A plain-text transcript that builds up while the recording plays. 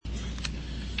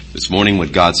This morning,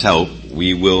 with God's help,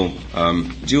 we will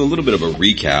do a little bit of a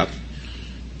recap,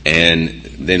 and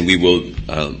then we will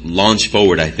launch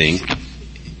forward, I think,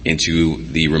 into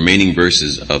the remaining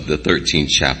verses of the 13th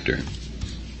chapter.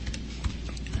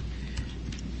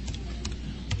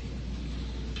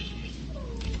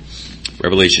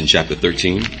 Revelation chapter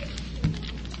 13.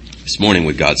 This morning,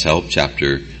 with God's help,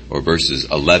 verses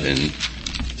 11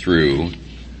 through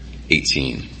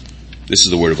 18. This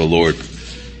is the word of the Lord.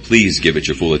 Please give it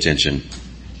your full attention.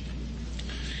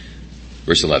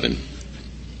 Verse 11.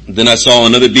 Then I saw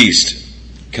another beast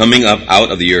coming up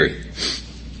out of the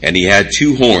earth, and he had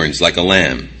 2 horns like a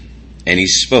lamb, and he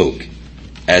spoke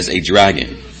as a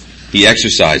dragon. He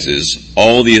exercises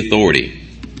all the authority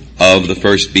of the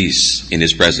first beast in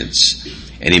his presence,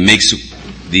 and he makes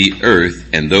the earth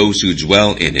and those who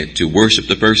dwell in it to worship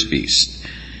the first beast,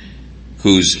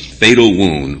 whose fatal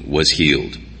wound was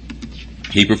healed.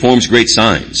 He performs great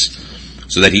signs,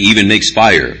 so that he even makes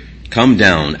fire come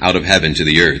down out of heaven to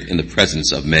the earth in the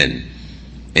presence of men.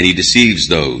 And he deceives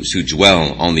those who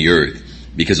dwell on the earth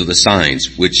because of the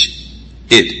signs which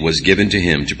it was given to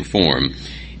him to perform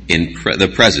in the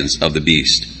presence of the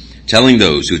beast, telling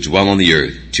those who dwell on the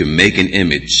earth to make an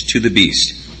image to the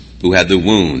beast who had the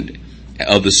wound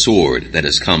of the sword that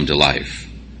has come to life.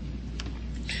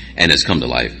 And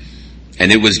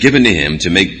it was given to him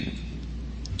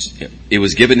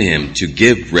to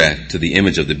give breath to the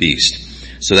image of the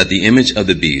beast, so that the image of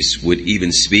the beast would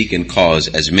even speak and cause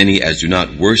as many as do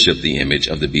not worship the image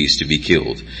of the beast to be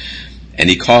killed. And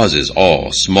he causes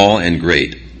all, small and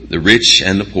great, the rich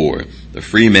and the poor, the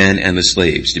free man and the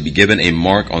slaves, to be given a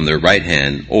mark on their right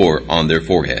hand or on their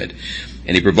forehead.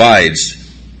 And he provides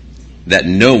that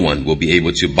no one will be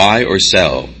able to buy or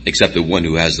sell except the one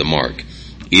who has the mark,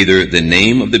 either the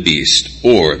name of the beast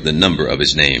or the number of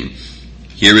his name.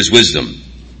 Here is wisdom.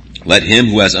 Let him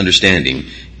who has understanding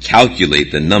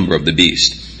calculate the number of the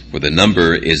beast, for the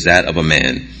number is that of a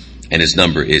man, and his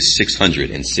number is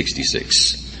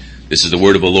 666. This is the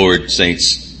word of the Lord,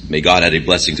 saints. May God add a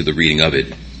blessing to the reading of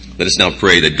it. Let us now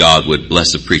pray that God would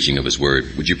bless the preaching of his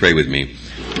word. Would you pray with me?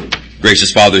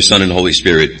 Gracious Father, Son, and Holy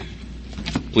Spirit,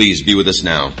 please be with us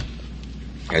now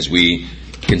as we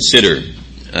consider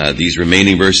these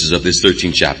remaining verses of this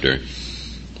 13th chapter.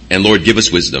 And Lord, give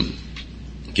us wisdom.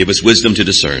 Give us wisdom to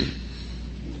discern.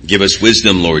 Give us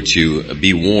wisdom, Lord, to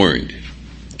be warned.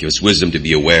 Give us wisdom to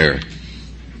be aware.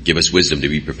 Give us wisdom to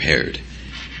be prepared.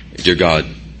 Dear God,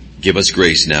 give us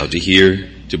grace now to hear,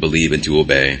 to believe, and to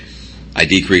obey. I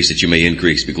decrease that you may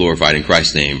increase. Be glorified in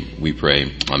Christ's name, we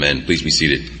pray. Amen. Please be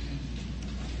seated.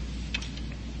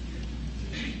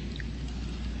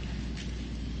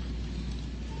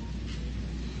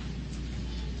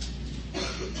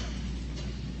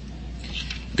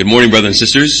 Good morning, brothers and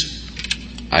sisters.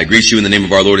 I greet you in the name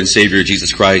of our Lord and Savior,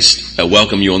 Jesus Christ. I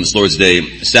welcome you on this Lord's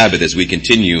Day Sabbath as we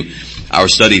continue our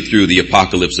study through the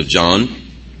Apocalypse of John.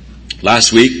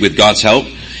 Last week, with God's help,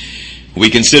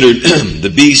 we considered the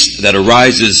beast that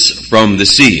arises from the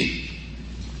sea.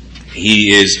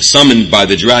 He is summoned by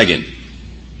the dragon.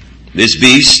 This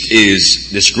beast is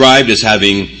described as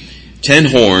having 10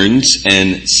 horns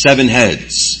and 7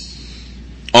 heads.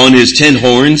 On his 10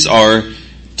 horns are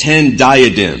 10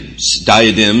 diadems.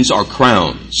 Diadems are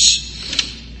crowns.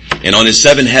 And on his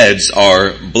 7 heads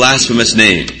are blasphemous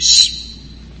names.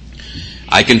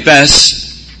 I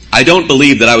confess, I don't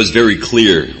believe that I was very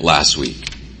clear last week.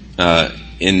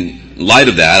 In light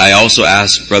of that, I also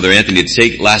asked Brother Anthony to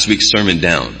take last week's sermon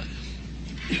down,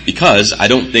 because I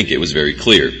don't think it was very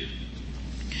clear.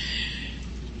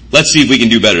 Let's see if we can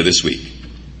do better this week.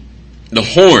 The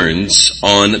horns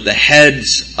on the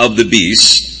heads of the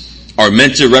beast are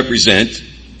meant to represent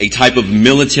a type of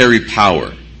military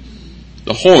power.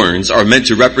 The horns are meant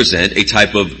to represent a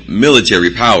type of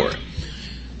military power.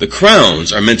 The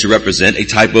crowns are meant to represent a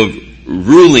type of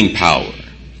ruling power,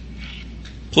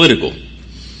 political.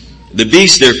 The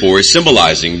beast, therefore, is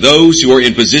symbolizing those who are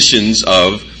in positions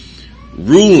of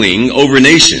ruling over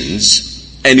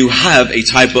nations and who have a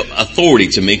type of authority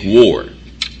to make war.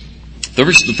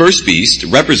 The first beast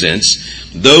represents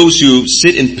those who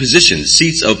sit in positions,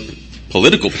 seats of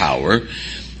political power,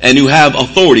 and who have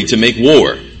authority to make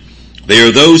war. They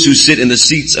are those who sit in the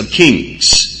seats of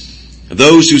kings,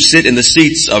 those who sit in the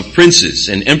seats of princes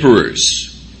and emperors,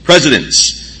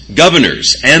 presidents,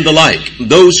 governors, and the like,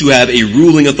 those who have a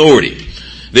ruling authority.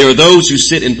 They are those who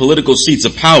sit in political seats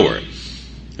of power,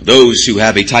 those who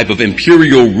have a type of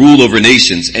imperial rule over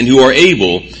nations and who are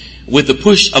able, with the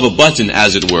push of a button,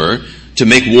 as it were, to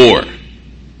make war.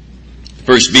 The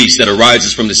first beast that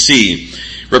arises from the sea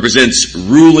represents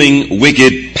ruling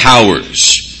wicked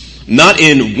powers. not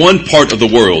in one part of the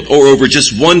world or over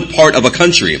just one part of a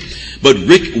country, but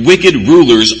wicked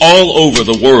rulers all over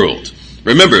the world.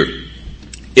 Remember,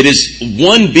 it is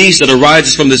one beast that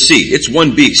arises from the sea. It's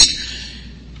one beast,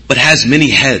 but has many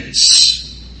heads.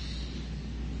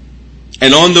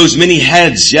 And on those many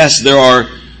heads, yes, there are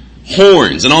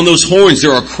horns, and on those horns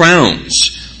there are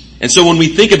crowns. And so when we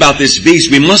think about this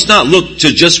beast, we must not look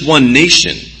to just one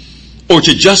nation or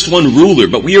to just one ruler,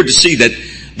 but we are to see that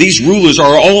these rulers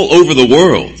are all over the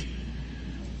world.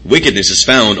 Wickedness is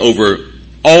found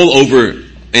all over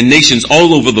in nations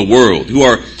all over the world who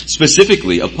are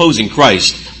specifically opposing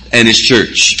Christ and His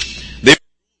church. They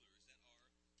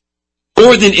are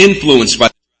more than influenced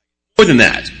by, more than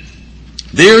that,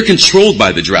 they are controlled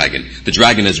by the dragon. The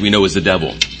dragon, as we know, is the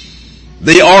devil.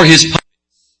 They are his puppets.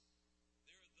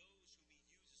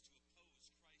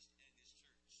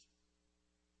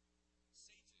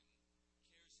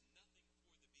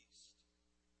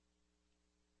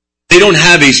 They don't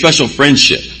have a special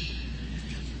friendship.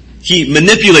 He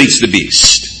manipulates the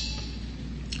beast.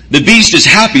 The beast is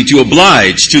happy to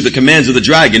oblige to the commands of the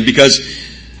dragon because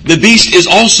the beast is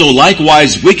also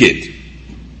likewise wicked.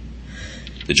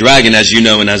 The dragon, as you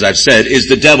know and as I've said, is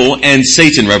the devil and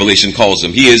Satan, Revelation calls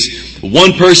him. He is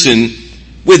one person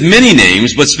with many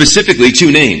names, but specifically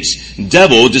two names.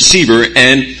 Devil, deceiver,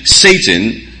 and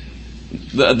Satan,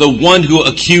 the one who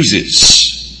accuses.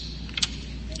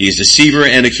 He is deceiver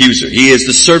and accuser. He is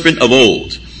the serpent of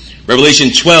old. Revelation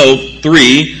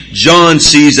 12:3, John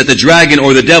sees that the dragon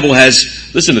or the devil has,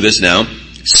 listen to this now,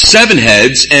 7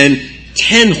 heads and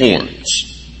 10 horns.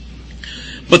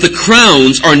 But the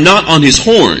crowns are not on his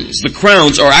horns. The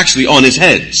crowns are actually on his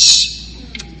heads.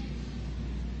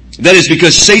 That is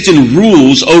because Satan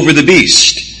rules over the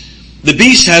beast. The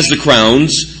beast has the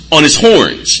crowns on his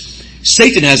horns.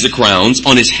 Satan has the crowns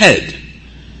on his head.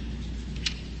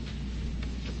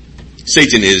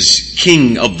 Satan is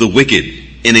king of the wicked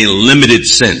in a limited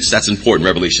sense. That's important,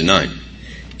 Revelation 9.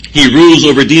 He rules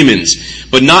over demons,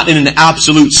 but not in an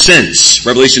absolute sense.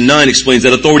 Revelation 9 explains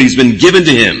that authority has been given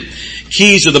to him.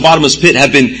 Keys to the bottomless pit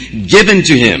have been given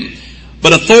to him.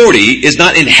 But authority is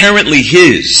not inherently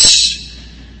his.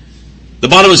 The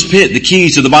bottomless pit, the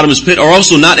keys to the bottomless pit are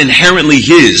also not inherently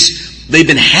his. They've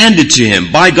been handed to him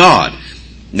by God.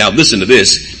 Now listen to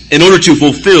this. In order to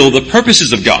fulfill the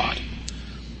purposes of God.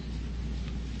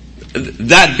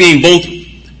 That being both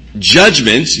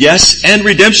judgment, yes, and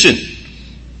redemption.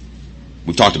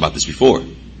 We've talked about this before.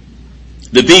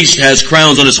 The beast has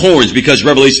crowns on his horns because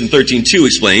Revelation 13:2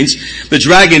 explains the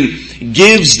dragon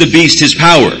gives the beast his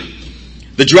power.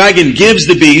 The dragon gives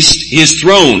the beast his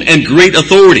throne and great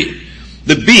authority.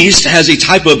 The beast has a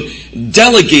type of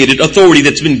delegated authority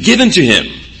that's been given to him.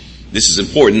 This is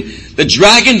important. The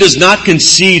dragon does not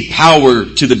concede power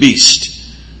to the beast.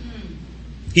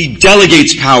 He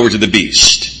delegates power to the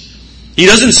beast. He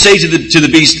doesn't say to the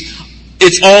beast,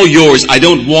 it's all yours, I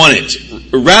don't want it.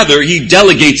 Rather, he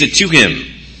delegates it to him.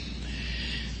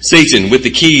 Satan, with the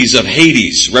keys of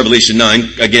Hades, Revelation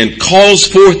 9, again, calls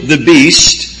forth the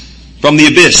beast from the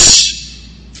abyss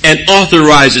and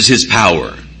authorizes his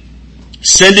power,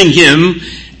 sending him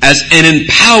as an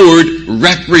empowered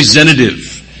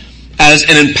representative. As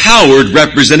an empowered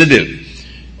representative.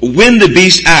 When the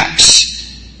beast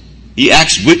acts, he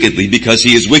acts wickedly because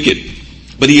he is wicked.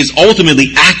 But he is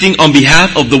ultimately acting on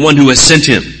behalf of the one who has sent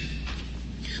him.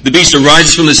 The beast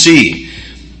arises from the sea.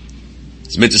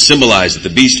 It's meant to symbolize that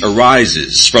the beast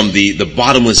arises from the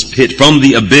bottomless pit, from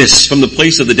the abyss, from the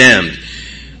place of the damned,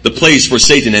 the place for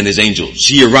Satan and his angels.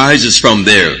 He arises from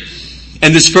there.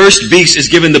 And this first beast is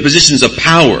given the positions of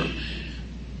power.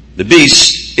 The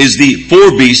beast is the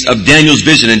forebeast of Daniel's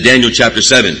vision in Daniel chapter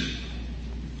 7.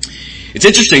 It's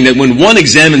interesting that when one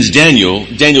examines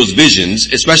Daniel's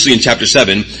visions, especially in chapter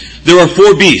 7, there are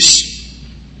 4 beasts.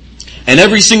 And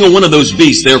every single one of those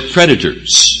beasts, they're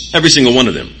predators. Every single one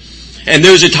of them. And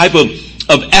there's a type of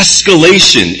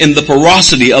escalation in the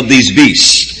ferocity of these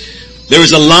beasts. There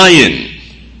is a lion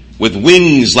with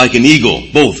wings like an eagle.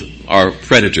 Both are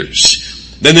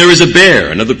predators. Then there is a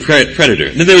bear, another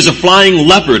predator. Then there is a flying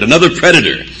leopard, another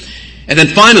predator. And then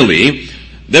finally,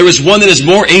 there is one that is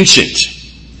more ancient.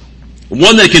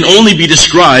 One that can only be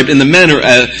described in the manner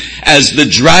as the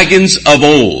dragons of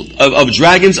old, of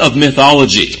dragons of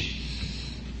mythology.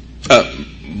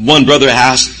 One brother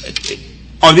asked,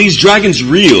 are these dragons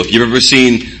real? If you've ever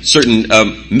seen certain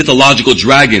mythological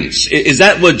dragons. Is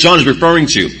that what John is referring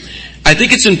to? I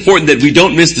think it's important that we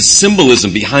don't miss the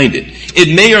symbolism behind it.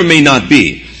 It may or may not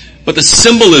be, but the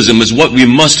symbolism is what we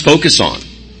must focus on.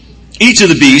 Each of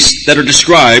the beasts that are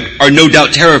described are no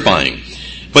doubt terrifying.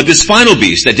 But this final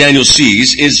beast that Daniel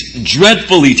sees is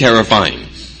dreadfully terrifying.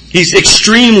 He's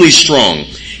extremely strong.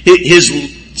 His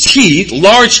teeth,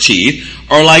 large teeth,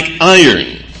 are like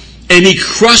iron. And he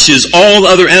crushes all the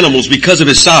other animals because of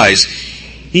his size.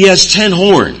 He has 10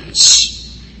 horns.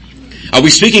 Are we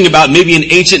speaking about maybe an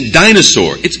ancient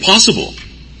dinosaur? It's possible.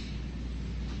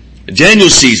 Daniel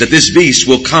sees that this beast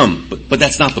will come, but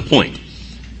that's not the point.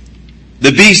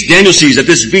 Daniel sees that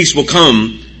this beast will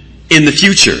come in the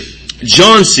future.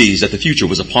 John sees that the future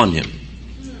was upon him.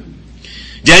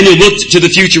 Daniel looked to the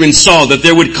future and saw that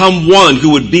there would come one who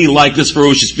would be like this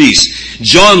ferocious beast.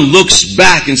 John looks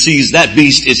back and sees that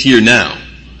beast is here now.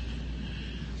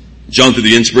 John, through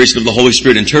the inspiration of the Holy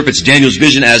Spirit, interprets Daniel's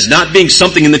vision as not being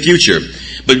something in the future,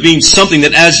 but being something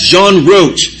that, as John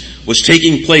wrote, was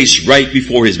taking place right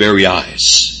before his very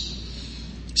eyes.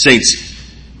 Saints,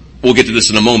 we'll get to this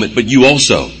in a moment, but you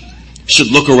also should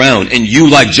look around, and you,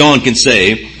 like John, can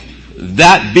say,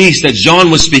 that beast that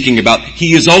John was speaking about,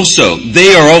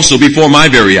 they are also before my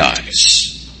very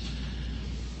eyes.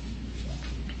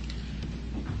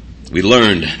 We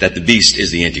learned that the beast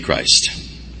is the Antichrist.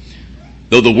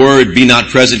 Though the word be not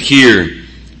present here,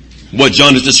 what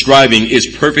John is describing is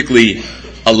perfectly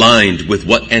aligned with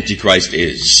what Antichrist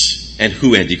is and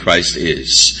who Antichrist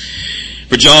is.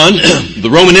 For John, the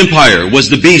Roman Empire was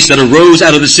the beast that arose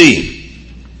out of the sea.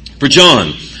 For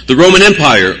John, the Roman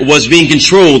Empire was being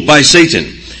controlled by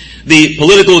Satan. The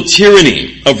political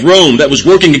tyranny of Rome that was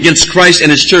working against Christ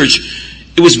and his church,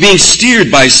 it was being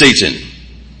steered by Satan.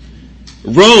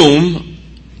 Rome,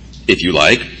 if you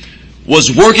like,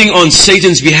 was working on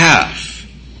Satan's behalf.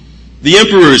 The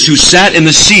emperors who sat in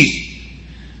the seat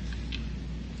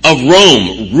of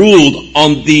Rome ruled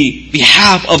on the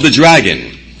behalf of the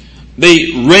dragon.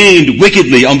 They reigned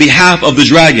wickedly on behalf of the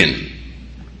dragon.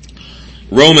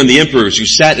 Rome and the emperors who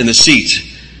sat in the seat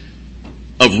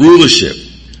of rulership,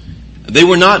 they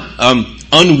were not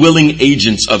unwilling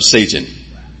agents of Satan.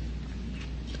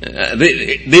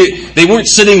 They weren't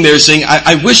sitting there saying,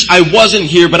 I wish I wasn't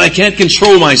here, but I can't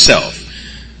control myself.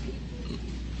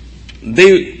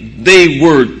 They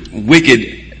were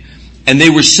wicked, and they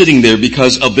were sitting there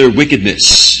because of their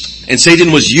wickedness. And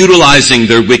Satan was utilizing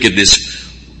their wickedness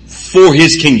for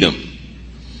his kingdom.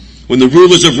 When the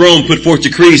rulers of Rome put forth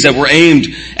decrees that were aimed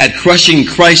at crushing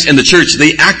Christ and the church,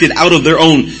 they acted out of their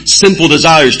own sinful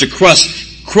desires to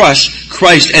crush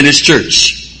Christ and his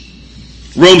church.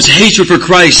 Rome's hatred for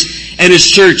Christ and his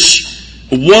church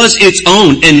was its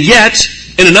own, and yet,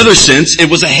 in another sense, it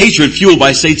was a hatred fueled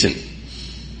by Satan.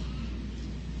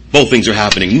 Both things are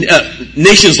happening.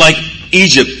 Nations like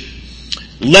Egypt,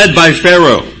 led by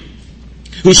Pharaoh,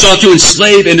 who sought to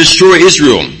enslave and destroy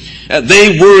Israel.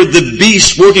 They were the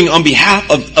beast working on behalf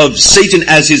of Satan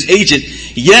as his agent,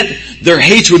 yet their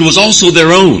hatred was also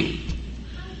their own.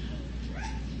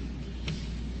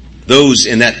 Those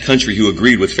in that country who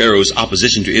agreed with Pharaoh's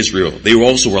opposition to Israel, they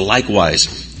also were likewise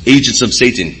agents of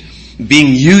Satan,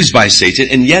 being used by Satan,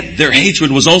 and yet their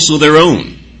hatred was also their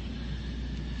own.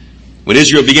 When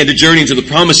Israel began to journey into the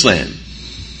promised land,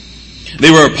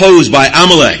 they were opposed by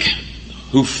Amalek,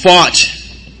 who fought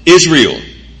Israel,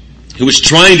 who was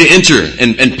trying to enter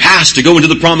and pass to go into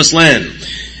the promised land.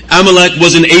 Amalek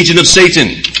was an agent of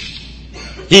Satan.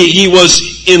 He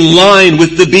was in line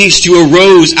with the beast who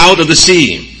arose out of the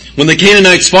sea. When the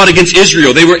Canaanites fought against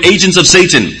Israel, they were agents of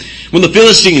Satan. When the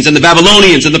Philistines and the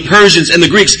Babylonians and the Persians and the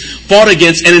Greeks fought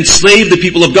against and enslaved the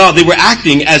people of God, they were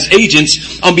acting as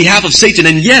agents on behalf of Satan,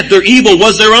 and yet their evil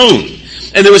was their own.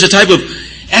 And there was a type of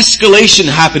escalation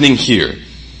happening here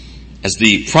as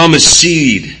the promised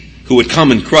seed who would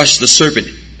come and crush the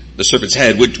serpent's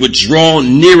head, would draw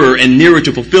nearer and nearer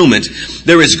to fulfillment.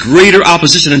 There is greater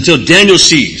opposition until Daniel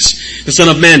sees the Son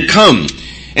of Man come,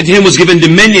 and to him was given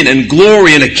dominion and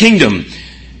glory and a kingdom,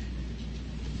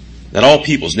 that all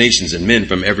peoples, nations, and men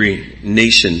from every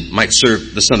nation might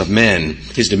serve the Son of Man.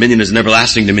 His dominion is an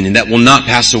everlasting dominion that will not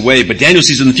pass away. But Daniel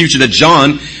sees in the future that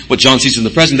what John sees in the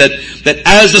present, that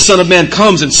as the Son of Man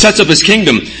comes and sets up his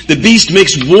kingdom, the beast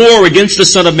makes war against the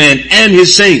Son of Man and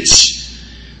his saints.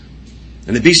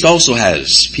 And the beast also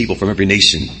has people from every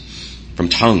nation, from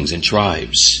tongues and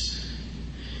tribes.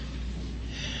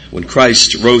 When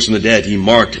Christ rose from the dead, he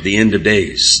marked the end of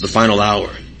days, the final hour.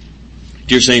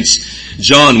 Dear saints,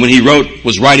 John, when he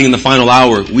was writing in the final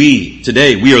hour.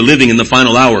 Today, we are living in the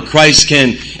final hour. Christ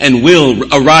can and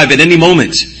will arrive at any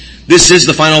moment. This is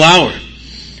the final hour.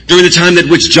 During the time at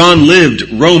which John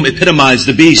lived, Rome epitomized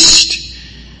the beast.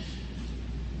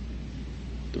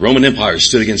 The Roman Empire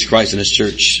stood against Christ and his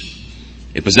church.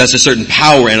 It possessed a certain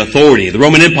power and authority. The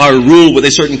Roman Empire ruled with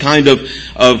a certain kind of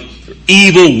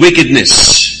evil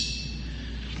wickedness.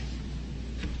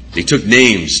 They took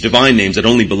names, divine names that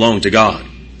only belonged to God.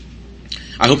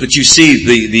 I hope that you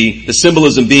see the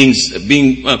symbolism being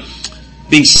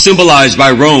symbolized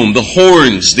by Rome, the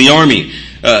horns, the army,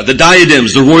 the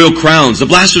diadems, the royal crowns, the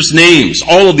blasphemous names,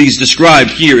 all of these described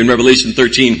here in Revelation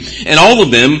 13. And all of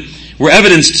them were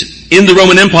evidenced in the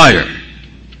Roman Empire.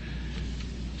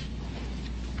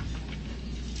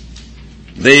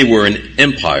 They were an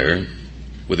empire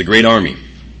with a great army,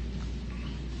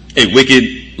 a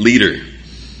wicked leader,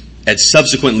 and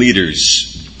subsequent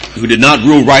leaders who did not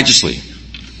rule righteously,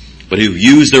 but who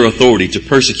used their authority to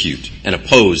persecute and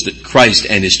oppose Christ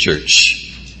and his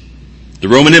church. The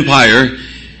Roman Empire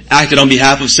acted on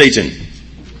behalf of Satan.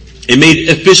 It made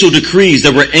official decrees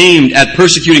that were aimed at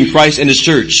persecuting Christ and his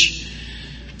church.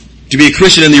 To be a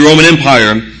Christian in the Roman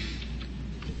Empire,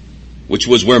 which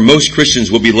was where most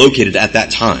Christians would be located at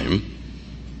that time,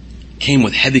 came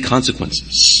with heavy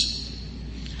consequences.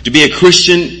 To be a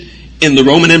Christian in the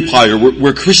Roman Empire,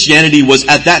 where Christianity was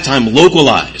at that time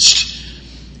localized,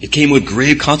 it came with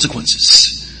grave consequences.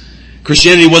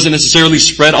 Christianity wasn't necessarily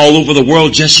spread all over the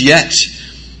world just yet.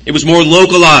 It was more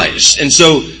localized. And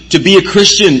so to be a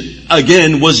Christian,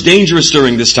 again, was dangerous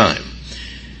during this time.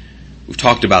 We've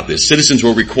talked about this. Citizens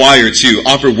were required to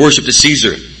offer worship to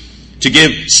Caesar, to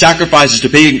give sacrifices to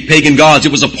pagan gods.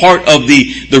 It was a part of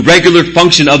the regular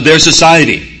function of their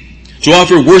society. To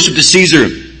offer worship to Caesar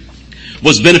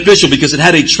was beneficial because it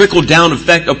had a trickle-down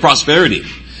effect of prosperity.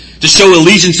 To show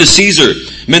allegiance to Caesar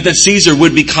meant that Caesar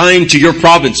would be kind to your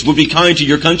province, would be kind to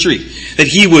your country, that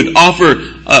he would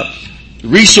offer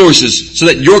resources so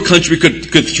that your country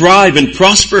could thrive and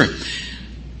prosper.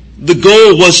 The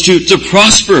goal was to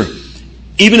prosper,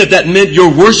 even if that meant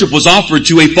your worship was offered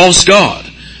to a false god.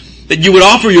 That you would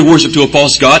offer your worship to a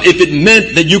false god if it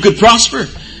meant that you could prosper.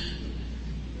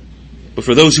 But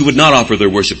for those who would not offer their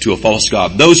worship to a false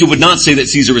god, those who would not say that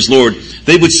Caesar is Lord,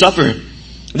 they would suffer.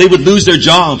 They would lose their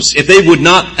jobs. If they would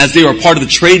not, as they are part of the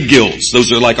trade guilds,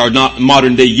 those are like our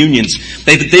modern day unions,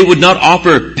 they would not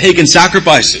offer pagan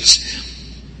sacrifices.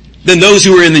 Then those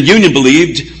who were in the union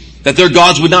believed that their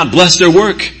gods would not bless their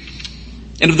work.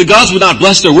 And if the gods would not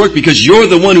bless their work because you're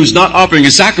the one who's not offering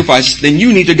a sacrifice, then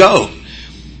you need to go.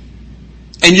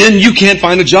 And then you can't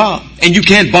find a job, and you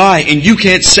can't buy, and you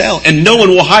can't sell, and no one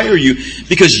will hire you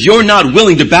because you're not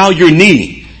willing to bow your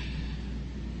knee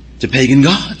to pagan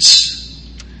gods.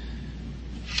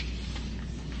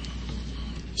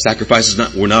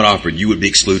 Sacrifices were not offered, you would be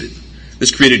excluded.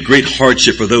 This created great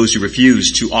hardship for those who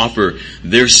refused to offer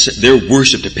their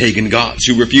worship to pagan gods,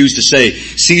 who refused to say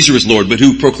Caesar is Lord, but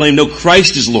who proclaimed no,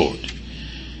 Christ is Lord.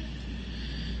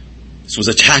 This was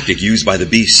a tactic used by the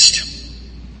beast.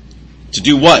 To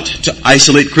do what? To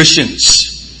isolate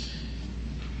Christians.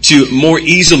 To more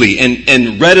easily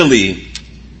and readily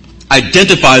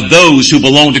identify those who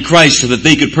belong to Christ so that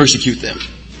they could persecute them.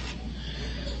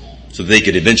 So that they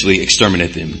could eventually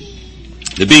exterminate them.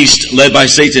 The beast, led by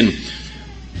Satan,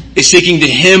 is seeking to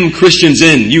hem Christians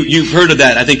in. You've heard of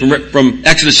that, I think, from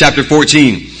Exodus chapter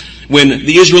 14. When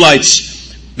the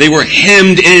Israelites, they were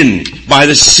hemmed in by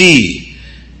the sea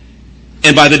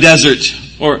and by the desert,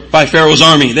 or by Pharaoh's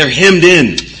army. They're hemmed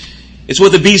in. It's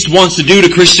what the beast wants to do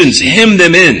to Christians. Hem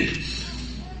them in.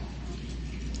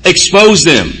 Expose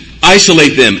them.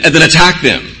 Isolate them. And then attack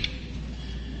them.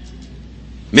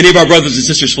 Many of our brothers and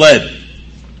sisters fled.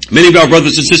 Many of our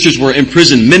brothers and sisters were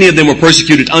imprisoned. Many of them were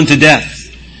persecuted unto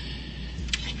death.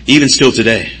 Even still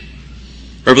today.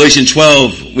 Revelation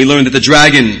 12, we learn that the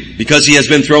dragon, because he has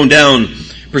been thrown down,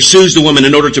 pursues the woman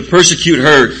in order to persecute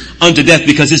her unto death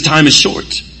because his time is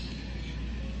short.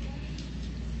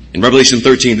 In Revelation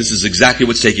 13, this is exactly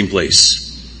what's taking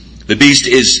place. The beast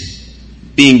is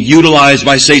being utilized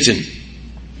by Satan.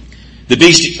 The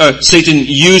beast, Satan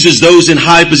uses those in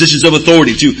high positions of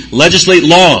authority to legislate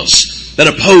laws that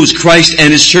oppose Christ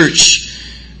and his church.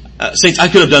 Saints, I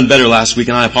could have done better last week,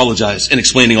 and I apologize in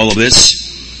explaining all of this.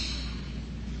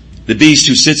 The beast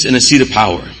who sits in a seat of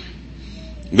power,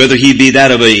 whether he be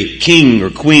that of a king or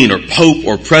queen or pope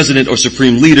or president or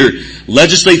supreme leader,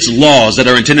 legislates laws that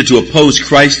are intended to oppose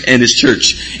Christ and his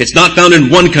church. It's not found in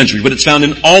one country, but it's found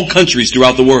in all countries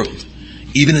throughout the world.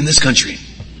 Even in this country.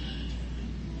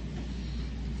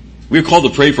 We are called to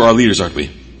pray for our leaders, aren't we?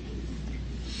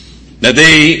 That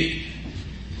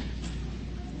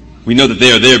we know that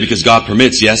they are there because God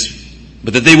permits, yes,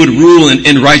 but that they would rule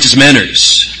in righteous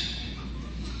manners.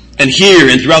 And here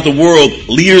and throughout the world,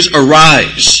 leaders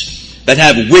arise that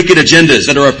have wicked agendas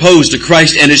that are opposed to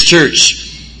Christ and his church.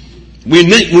 We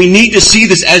need to see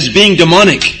this as being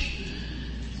demonic.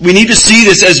 We need to see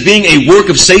this as being a work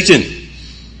of Satan.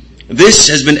 This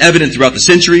has been evident throughout the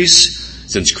centuries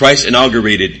since Christ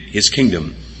inaugurated his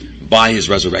kingdom by his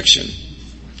resurrection.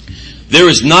 There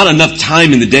is not enough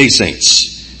time in the day,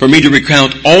 saints, for me to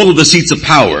recount all of the seats of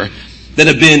power that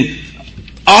have been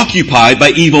occupied by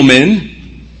evil men,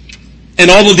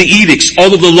 and all of the edicts,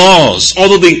 all of the laws,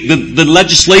 all of the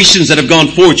legislations that have gone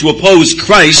forth to oppose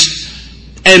Christ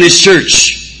and His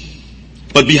church.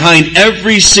 But behind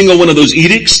every single one of those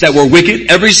edicts that were wicked,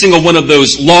 every single one of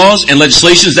those laws and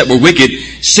legislations that were wicked,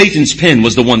 Satan's pen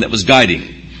was the one that was guiding,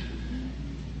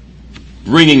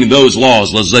 bringing those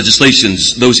laws, those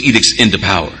legislations, those edicts into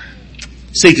power.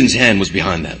 Satan's hand was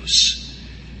behind those.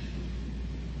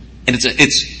 And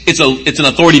it's an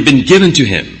authority been given to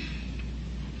him.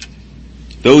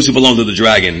 Those who belong to the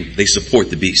dragon, they support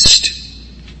the beast.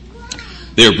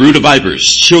 They are brood of vipers,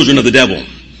 children of the devil.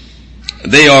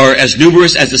 They are as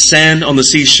numerous as the sand on the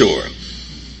seashore.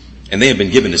 And they have been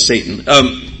given to Satan.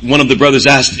 One of the brothers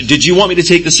asked, did you want me to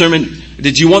take the sermon?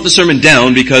 Did you want the sermon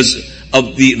down because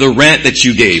of the rant that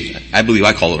you gave? I believe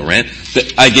I call it a rant.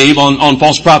 That I gave on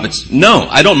false prophets. No,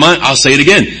 I don't mind. I'll say it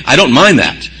again. I don't mind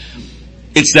that.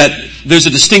 It's that there's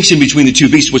a distinction between the two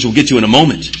beasts, which we'll get to in a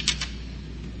moment.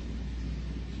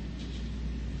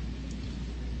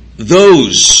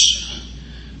 Those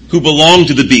who belong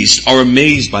to the beast are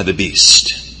amazed by the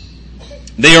beast.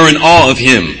 They are in awe of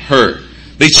him, her.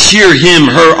 They cheer him,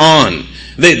 her on.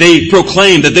 They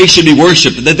proclaim that they should be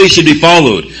worshipped, that they should be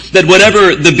followed, that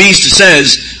whatever the beast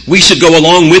says, we should go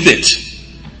along with it.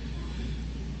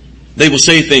 They will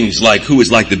say things like, who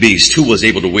is like the beast? Who was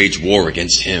able to wage war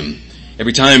against him?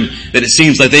 Every time that it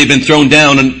seems like they've been thrown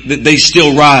down, and they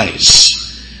still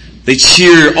rise. They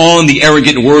cheer on the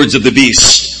arrogant words of the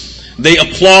beast. They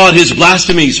applaud his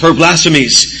blasphemies, her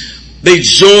blasphemies. They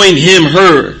join him,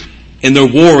 her, in their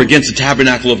war against the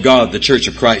tabernacle of God, the church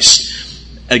of Christ.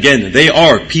 Again, they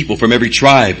are people from every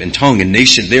tribe and tongue and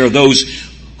nation. They are those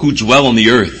who dwell on the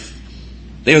earth.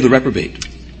 They are the reprobate,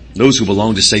 those who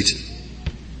belong to Satan.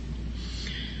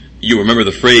 You remember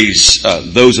the phrase,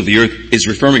 those of the earth, is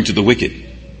referring to the wicked.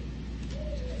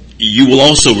 You will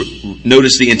also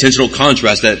notice the intentional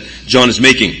contrast that John is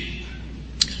making.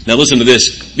 Now listen to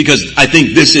this, because I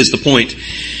think this is the point.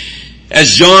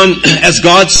 As God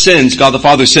the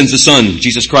Father sends the Son,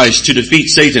 Jesus Christ, to defeat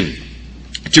Satan,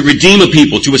 to redeem a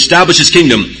people, to establish his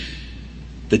kingdom,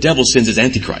 the devil sends his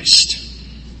Antichrist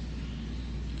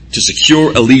to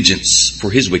secure allegiance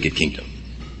for his wicked kingdom.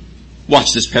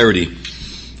 Watch this parody.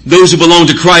 Those who belong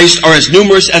to Christ are as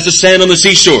numerous as the sand on the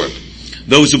seashore.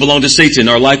 Those who belong to Satan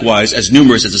are likewise as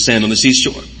numerous as the sand on the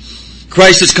seashore.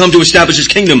 Christ has come to establish his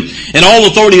kingdom, and all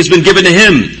authority has been given to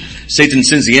him. Satan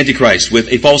sends the Antichrist with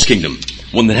a false kingdom,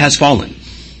 one that has fallen,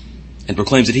 and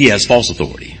proclaims that he has false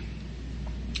authority.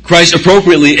 Christ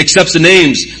appropriately accepts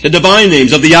the divine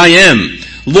names of the I Am,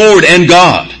 Lord and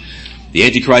God. The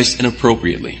Antichrist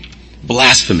inappropriately,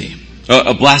 blasphemously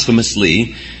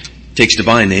takes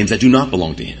divine names that do not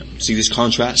belong to him. See this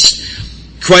contrast?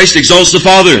 Christ exalts the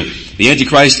Father. The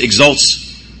Antichrist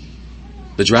exalts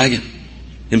the dragon.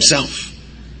 Himself.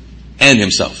 I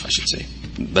should say.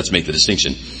 Let's make the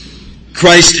distinction.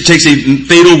 Christ takes a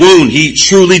fatal wound. He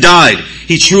truly died.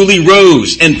 He truly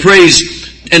rose, and praise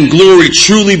and glory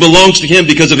truly belongs to him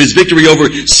because of his victory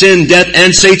over sin, death,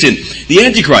 and Satan. The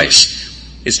Antichrist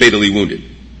is fatally wounded,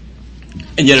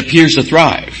 and yet appears to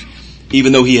thrive,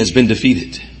 even though he has been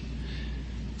defeated.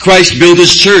 Christ built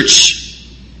his church.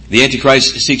 The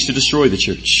Antichrist seeks to destroy the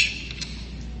church.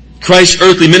 Christ's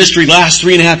earthly ministry lasts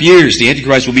 3.5 years. The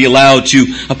Antichrist will be allowed to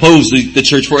oppose the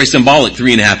church for a symbolic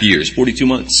 3.5 years, 42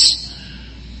 months.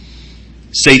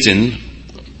 Satan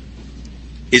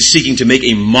is seeking to make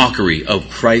a mockery of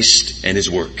Christ and his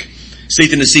work.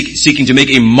 Satan is seeking to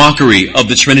make a mockery of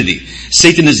the Trinity.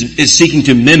 Satan is seeking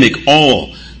to mimic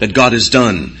all that God has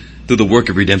done through the work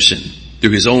of redemption,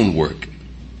 through his own work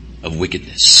of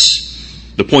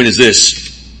wickedness. The point is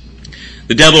this: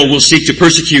 the devil will seek to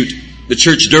persecute the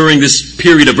church during this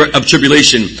period of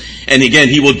tribulation. And again,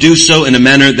 he will do so in a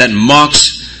manner that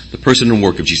mocks the person and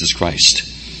work of Jesus Christ.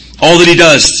 All that he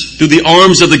does through the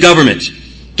arms of the government,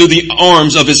 through the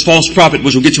arms of his false prophet,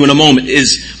 which we'll get to in a moment,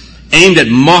 is aimed at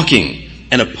mocking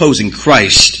and opposing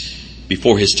Christ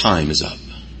before his time is up.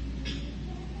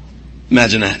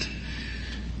 Imagine that.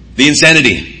 The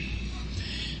insanity.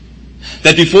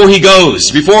 That before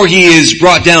he is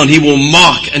brought down, he will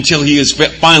mock until he is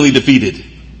finally defeated.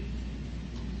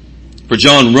 For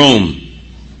John, Rome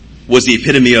was the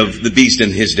epitome of the beast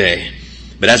in his day.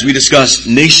 But as we discussed,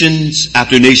 nations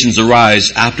after nations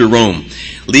arise after Rome,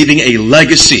 leaving a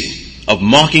legacy of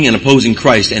mocking and opposing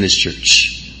Christ and his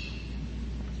church.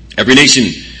 Every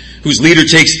nation whose leader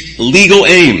takes legal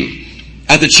aim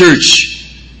at the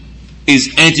church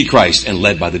is Antichrist and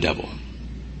led by the devil.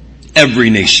 Every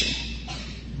nation.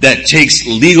 that takes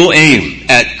legal aim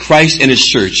at Christ and his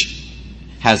church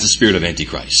has the spirit of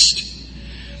Antichrist.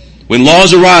 When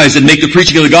laws arise that make the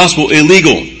preaching of the gospel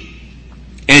illegal,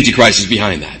 Antichrist is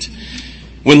behind that.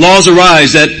 When laws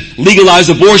arise that legalize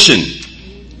abortion,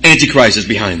 Antichrist is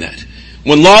behind that.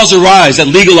 When laws arise that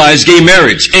legalize gay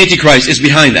marriage, Antichrist is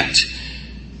behind that.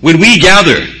 When we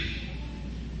gather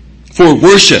for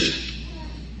worship,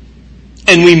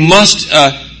 and we must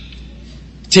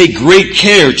take great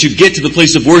care to get to the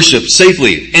place of worship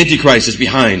safely, Antichrist is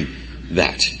behind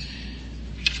that.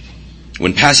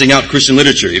 When passing out Christian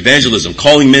literature, evangelism,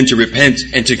 calling men to repent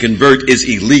and to convert is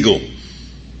illegal,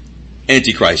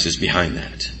 Antichrist is behind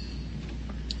that.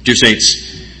 Dear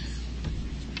saints,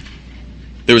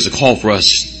 there is a call for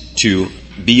us to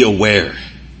be aware,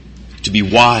 to be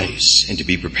wise, and to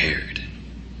be prepared.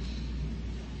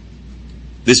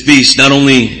 This beast not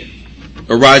only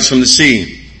arises from the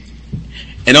sea,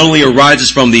 and not only arises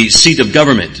from the seat of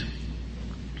government,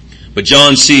 but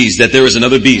John sees that there is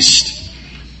another beast,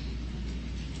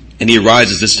 and he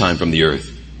arises this time from the earth.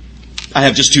 I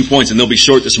have just 2 points, and they'll be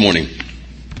short this morning.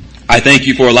 I thank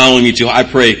you for allowing me to, I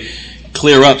pray,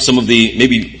 clear up some of the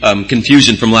maybe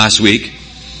confusion from last week.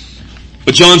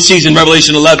 But John sees in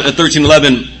Revelation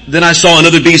 13:11, then I saw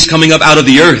another beast coming up out of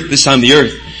the earth, this time the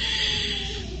earth.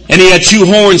 And he had 2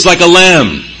 horns like a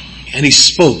lamb, and he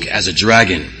spoke as a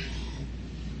dragon.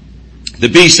 The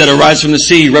beast that arises from the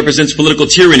sea represents political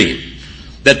tyranny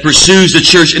that pursues the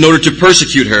church in order to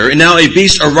persecute her. And now a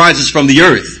beast arises from the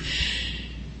earth,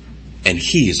 and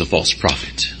he is a false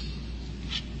prophet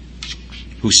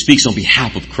who speaks on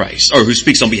behalf of Christ, or who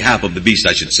speaks on behalf of the beast,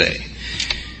 I should say.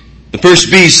 The first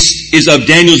beast is of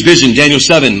Daniel's vision, Daniel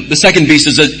 7. The second beast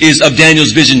is of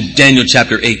Daniel's vision, Daniel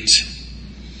chapter 8.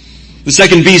 The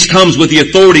second beast comes with the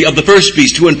authority of the first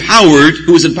beast who is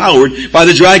empowered by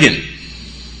the dragon.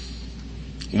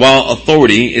 While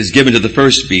authority is given to the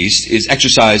first beast, is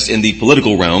exercised in the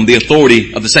political realm, the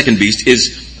authority of the second beast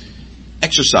is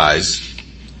exercised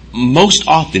most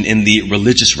often in the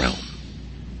religious realm.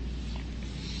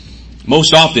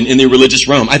 Most often in the religious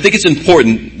realm. I think it's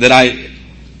important that I,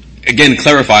 again,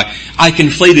 clarify, I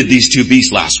conflated these 2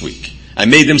 beasts last week. I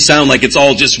made them sound like it's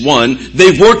all just one.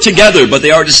 They work together, but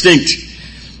they are distinct.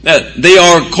 They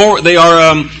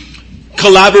are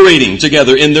collaborating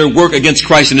together in their work against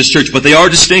Christ and his church, but they are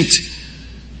distinct.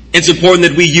 It's important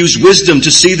that we use wisdom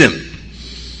to see them.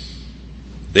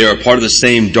 They are a part of the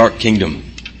same dark kingdom.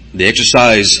 They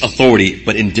exercise authority,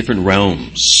 but in different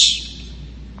realms.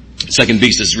 The second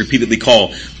beast is repeatedly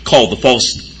called the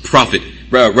false prophet.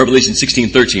 Revelation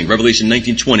 16:13, Revelation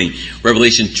 19:20,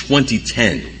 Revelation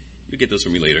 20:10. You'll get those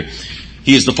from me later.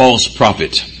 He is the false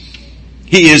prophet.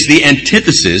 He is the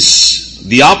antithesis,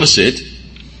 the opposite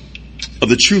of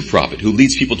the true prophet who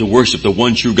leads people to worship the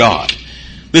one true God.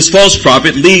 This false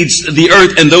prophet leads the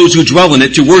earth and those who dwell in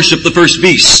it to worship the first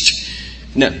beast.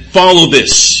 Now, follow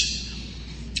this.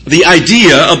 The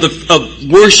idea of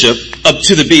worship up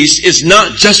to the beast is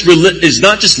not just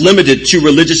limited to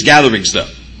religious gatherings, though.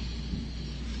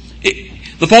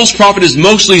 The false prophet is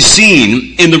mostly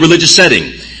seen in the religious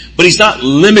setting, but he's not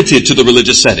limited to the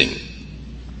religious setting.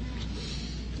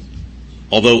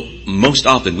 Although most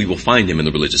often we will find him in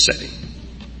the religious setting.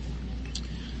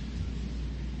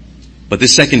 But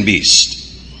this second beast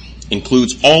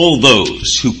includes all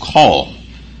those who call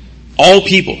all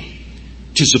people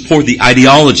to support the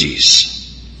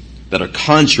ideologies that are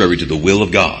contrary to the will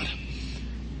of God,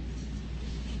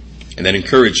 and that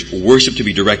encourage worship to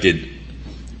be directed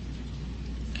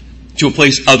to a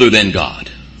place other than God.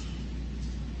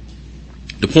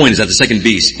 The point is that the second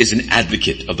beast is an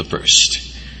advocate of the first.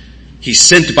 He's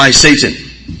sent by Satan.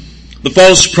 The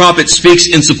false prophet speaks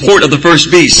in support of the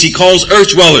first beast. He calls earth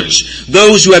dwellers,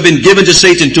 those who have been given to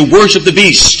Satan, to worship the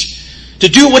beast, to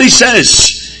do what he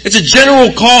says. It's a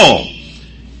general call.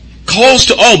 Calls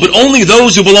to all, but only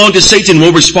those who belong to Satan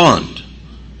will respond.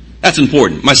 That's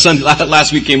important. My son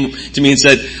last week came to me and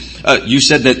said, you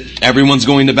said that everyone's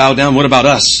going to bow down. What about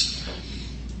us?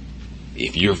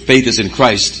 If your faith is in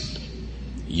Christ,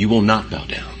 you will not bow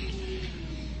down.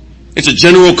 It's a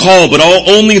general call, but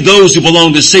only those who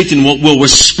belong to Satan will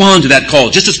respond to that call.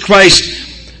 Just as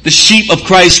the sheep of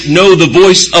Christ know the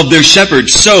voice of their shepherd,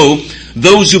 so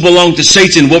those who belong to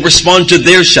Satan will respond to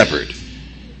their shepherd,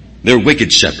 their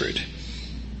wicked shepherd.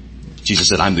 Jesus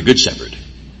said, I'm the good shepherd.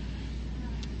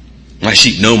 My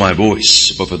sheep know my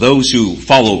voice. But for those who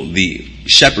follow the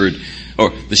shepherd,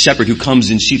 or the shepherd who comes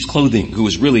in sheep's clothing, who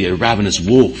is really a ravenous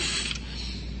wolf,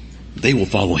 they will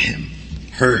follow him,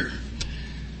 her.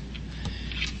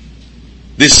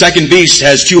 This second beast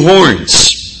has 2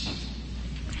 horns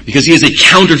because he is a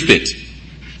counterfeit.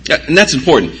 And that's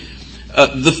important.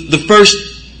 The first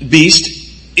beast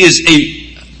is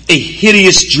a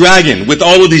hideous dragon with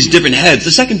all of these different heads.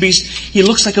 The second beast, he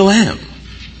looks like a lamb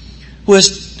who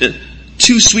has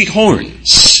two sweet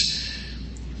horns.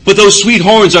 But those sweet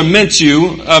horns are meant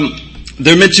to,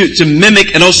 they're meant to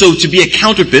mimic and also to be a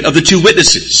counterfeit of the two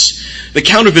witnesses, the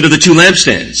counterfeit of the two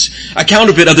lampstands, a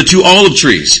counterfeit of the two olive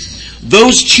trees.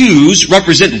 Those twos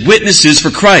represent witnesses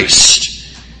for Christ.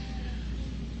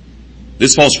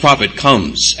 This false prophet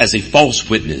comes as a false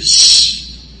witness.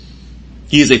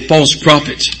 He is a false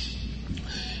prophet.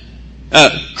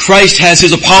 Christ has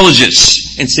his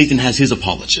apologists, and Satan has his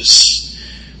apologists.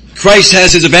 Christ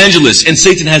has his evangelists, and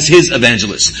Satan has his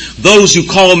evangelists. Those who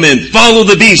call men, follow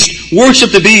the beast,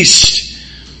 worship the beast.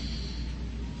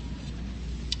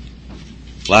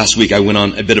 Last week I went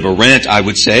on a bit of a rant, I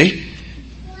would say,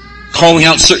 calling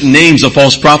out certain names of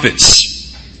false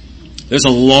prophets. There's a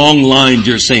long line,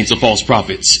 dear saints, of false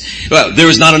prophets. Well, there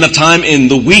is not enough time in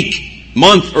the week,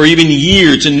 month, or even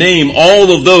year to name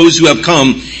all of those who have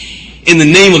come in the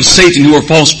name of Satan who are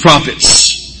false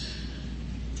prophets.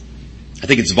 I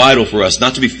think it's vital for us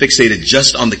not to be fixated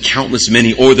just on the countless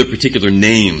many or their particular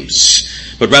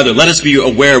names, but rather let us be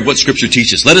aware of what Scripture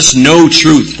teaches. Let us know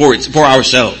truth for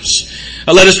ourselves.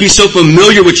 Let us be so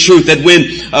familiar with truth that when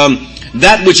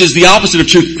that which is the opposite of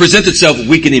truth presents itself,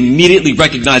 we can immediately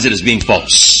recognize it as being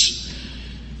false.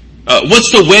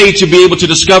 What's the way to be able to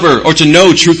discover or to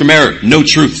know truth from error? Know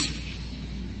truth.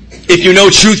 If you know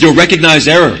truth, you'll recognize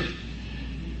error.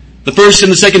 The first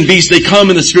and the second beast, they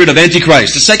come in the spirit of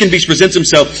Antichrist. The second beast presents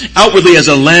himself outwardly as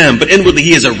a lamb, but inwardly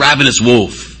he is a ravenous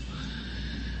wolf.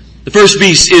 The first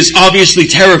beast is obviously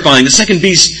terrifying. The second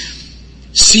beast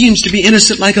seems to be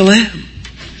innocent like a lamb.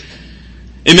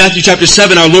 In Matthew chapter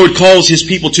 7, our Lord calls his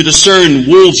people to discern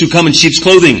wolves who come in sheep's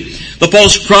clothing. The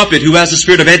false prophet who has the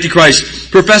spirit of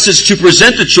Antichrist professes to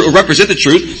represent the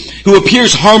truth, who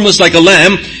appears harmless like a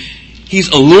lamb. He's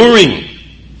alluring.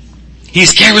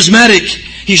 He's charismatic.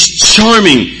 He's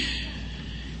charming.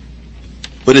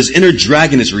 But his inner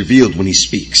dragon is revealed when he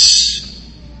speaks.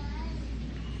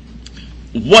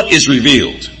 What is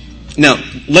revealed? Now,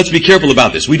 let's be careful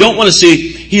about this. We don't want to say,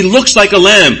 he looks like a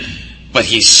lamb, but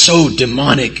he's so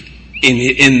demonic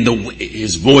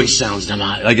his voice sounds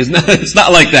demonic. Like it's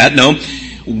not like that, no.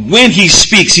 When he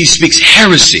speaks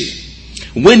heresy.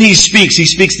 When he speaks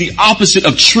the opposite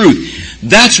of truth.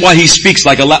 That's why he speaks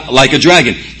like a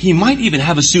dragon. He might even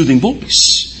have a soothing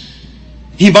voice.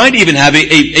 He might even have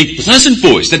a pleasant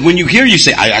voice that when you hear, you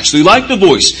say, I actually like the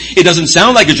voice. It doesn't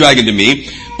sound like a dragon to me,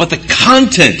 but the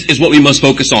content is what we must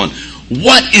focus on.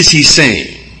 What is he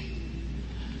saying?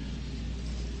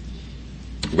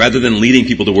 Rather than leading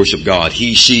people to worship God,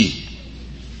 she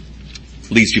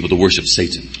leads people to worship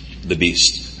Satan, the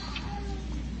beast.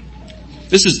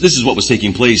 This is what was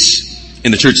taking place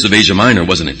in the churches of Asia Minor,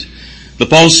 wasn't it? The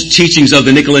false teachings of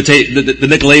the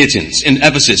Nicolaitans in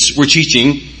Ephesus were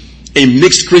teaching a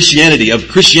mixed Christianity of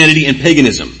Christianity and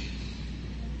paganism,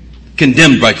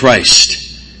 condemned by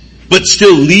Christ, but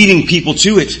still leading people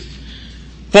to it.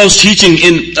 False teaching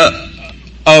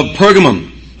of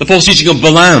Pergamum, the false teaching of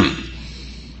Balaam,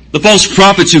 the false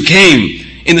prophets who came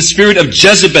in the spirit of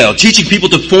Jezebel, teaching people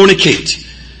to fornicate.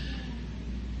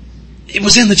 It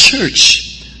was in the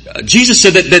church. Jesus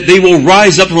said that they will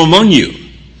rise up from among you.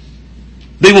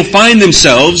 They will find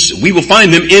themselves, we will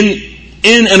find them in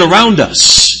and around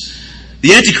us.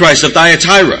 The Antichrist of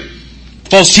Thyatira,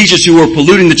 false teachers who were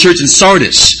polluting the church in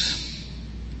Sardis,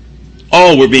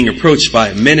 all were being approached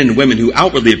by men and women who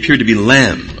outwardly appeared to be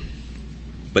lamb,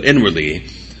 but inwardly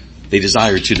they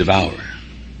desired to devour.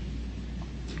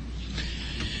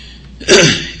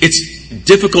 It's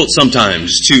difficult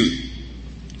sometimes to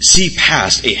see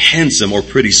past a handsome or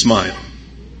pretty smile,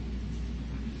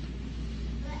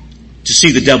 to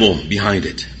see the devil behind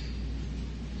it.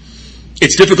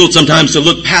 It's difficult sometimes to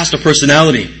look past a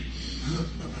personality.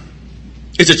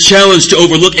 It's a challenge to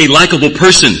overlook a likable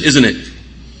person, isn't it?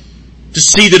 To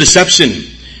see the deception.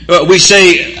 We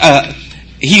say,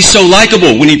 he's so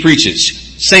likable when he preaches.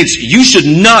 Saints, you should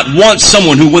not want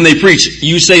someone who, when they preach,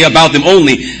 you say about them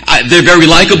only, they're very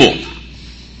likable.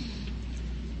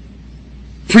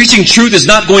 Preaching truth is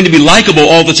not going to be likable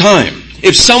all the time.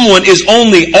 If someone is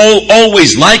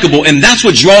always likable, and that's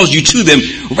what draws you to them,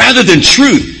 rather than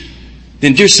truth,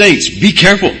 then dear saints, be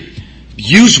careful.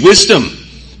 Use wisdom.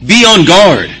 Be on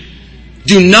guard.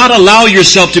 Do not allow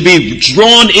yourself to be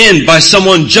drawn in by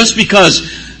someone just because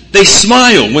they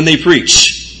smile when they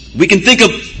preach. We can think of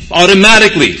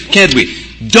automatically, can't we?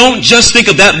 Don't just think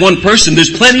of that one person. There's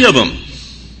plenty of them.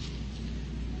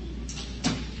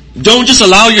 Don't just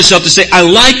allow yourself to say, I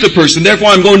like the person, therefore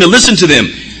I'm going to listen to them.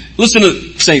 Listen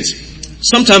to, saints,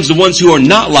 Sometimes the ones who are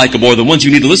not likable are the ones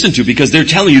you need to listen to because they're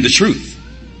telling you the truth.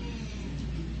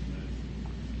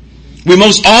 We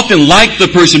most often like the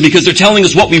person because they're telling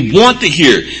us what we want to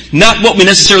hear, not what we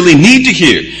necessarily need to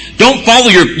hear. Don't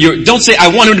follow don't say, I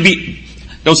want him to be,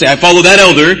 don't say, I follow that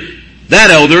elder,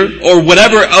 or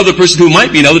whatever other person who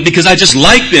might be an elder because I just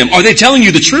like them. Are they telling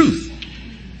you the truth?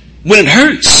 When it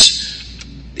hurts.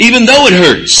 Even though it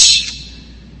hurts.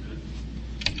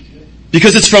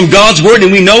 Because it's from God's Word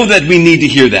and we know that we need to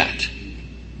hear that.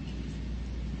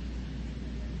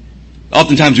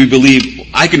 Oftentimes we believe,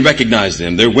 I can recognize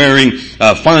them. They're wearing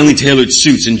finely tailored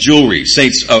suits and jewelry.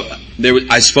 Saints,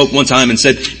 I spoke one time and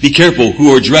said, be careful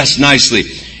who are dressed nicely.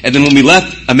 And then when we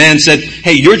left, a man said,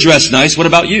 hey, you're dressed nice. What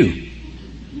about you?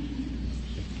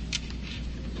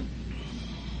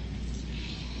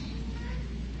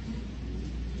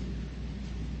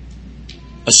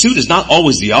 A suit is not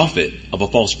always the outfit of a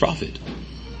false prophet.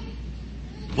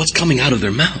 What's coming out of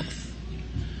their mouth?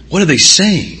 What are they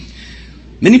saying?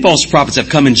 Many false prophets have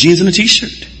come in jeans and a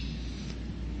t-shirt.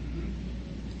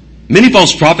 Many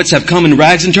false prophets have come in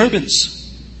rags and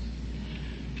turbans.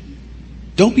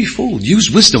 Don't be fooled.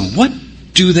 Use wisdom. What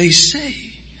do they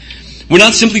say? We're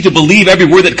not simply to believe every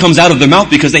word that comes out of their mouth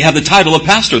because they have the title of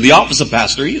pastor, the office of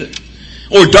pastor either.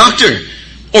 Or doctor,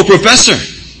 or professor,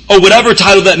 or whatever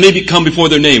title that may come before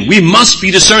their name. We must be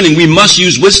discerning. We must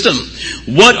use wisdom.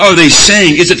 What are they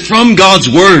saying? Is it from God's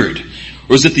Word?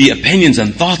 Or is it the opinions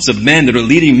and thoughts of men that are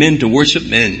leading men to worship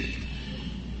men?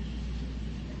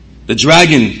 The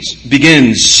dragon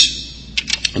begins,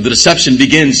 the deception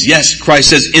begins, yes, Christ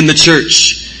says, in the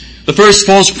church. The first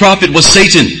false prophet was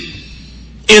Satan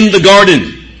in the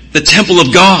garden, the temple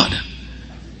of God.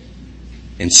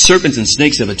 And serpents and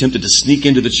snakes have attempted to sneak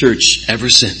into the church ever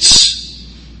since.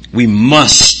 We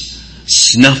must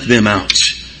snuff them out.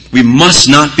 We must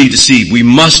not be deceived. We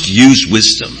must use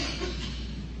wisdom.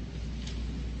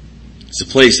 It's a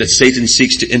place that Satan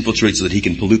seeks to infiltrate so that he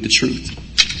can pollute the truth.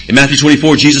 In Matthew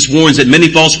 24, Jesus warns that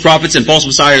many false prophets and false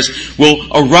messiahs will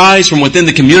arise from within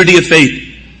the community of faith.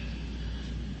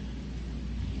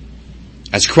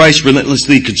 As Christ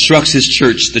relentlessly constructs his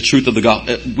church with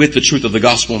the truth of the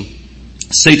gospel,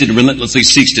 Satan relentlessly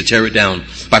seeks to tear it down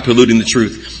by polluting the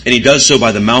truth. And he does so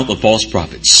by the mouth of false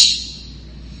prophets.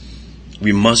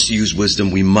 We must use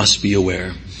wisdom. We must be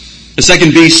aware. The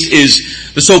second beast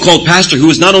is the so-called pastor who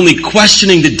is not only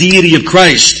questioning the deity of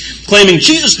Christ, claiming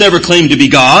Jesus never claimed to be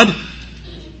God,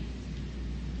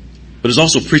 but is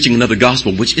also preaching another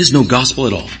gospel, which is no gospel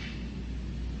at all.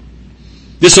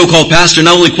 This so-called pastor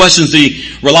not only questions the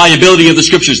reliability of the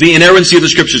Scriptures, the inerrancy of the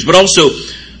Scriptures, but also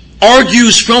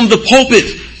argues from the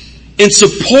pulpit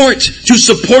to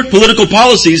support political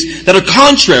policies that are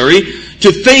contrary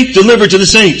to faith delivered to the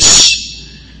saints.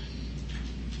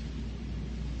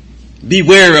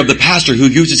 Beware of the pastor who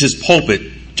uses his pulpit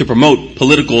to promote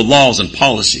political laws and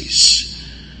policies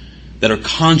that are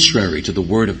contrary to the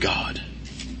Word of God.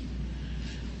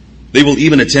 They will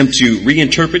even attempt to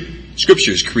reinterpret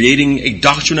Scriptures, creating a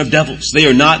doctrine of devils. They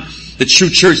are not the true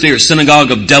church. They are a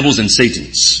synagogue of devils and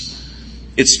Satans.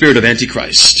 It's spirit of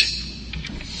Antichrist.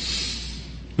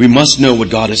 We must know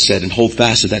what God has said and hold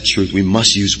fast to that truth. We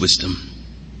must use wisdom.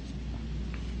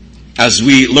 As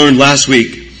we learned last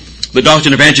week, the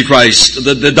doctrine of Antichrist,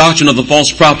 the doctrine of the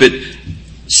false prophet,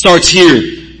 starts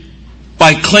here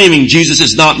by claiming Jesus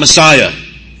is not Messiah.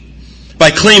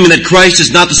 By claiming that Christ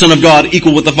is not the Son of God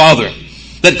equal with the Father.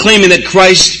 That claiming that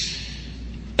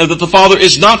that the Father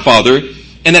is not Father,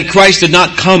 and that Christ did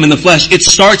not come in the flesh. It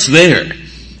starts there.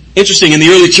 Interesting, in the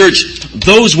early church,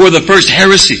 those were the first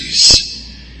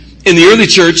heresies. In the early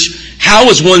church, how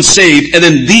was one saved? And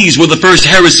then these were the first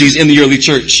heresies in the early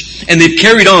church. And they've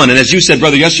carried on, and as you said,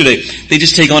 brother, yesterday, they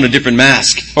just take on a different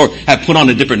mask, or have put on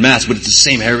a different mask, but it's the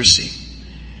same heresy.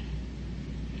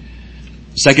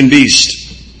 The second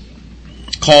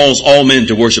beast calls all men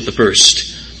to worship the first.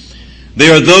 They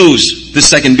are those, the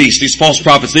second beast, these false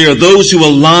prophets, they are those who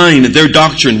align their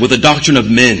doctrine with the doctrine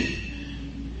of men.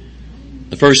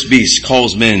 The first beast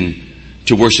calls men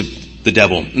to worship the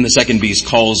devil, and the second beast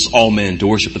calls all men to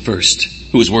worship the first,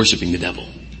 who is worshiping the devil.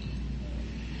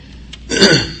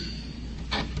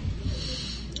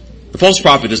 The false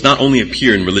prophet does not only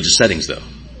appear in religious settings, though.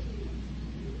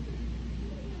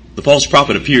 The false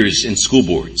prophet appears in school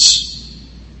boards.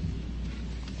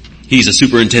 He's a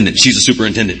superintendent. She's a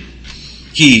superintendent.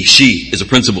 He, she is a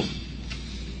principal.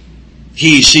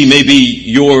 He, she may be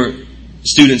your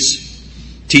student's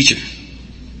teacher.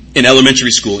 In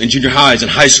elementary school, in junior highs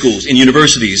and high schools, in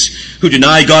universities, who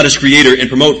deny God as creator and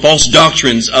promote false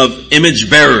doctrines of image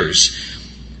bearers,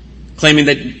 claiming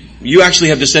that you actually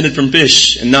have descended from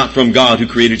fish and not from God who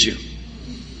created you.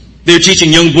 They're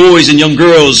teaching young boys and young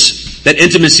girls that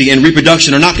intimacy and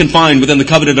reproduction are not confined within the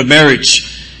covenant of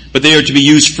marriage, but they are to be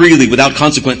used freely without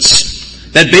consequence.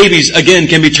 That babies, again,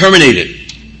 can be terminated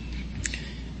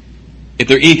if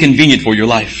they're inconvenient for your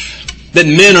life. That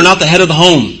men are not the head of the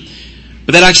home,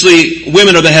 but that actually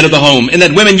women are the head of the home. And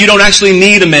that women, you don't actually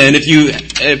need a man if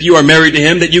you are married to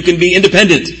him, that you can be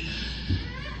independent.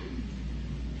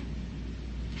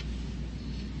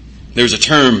 There's a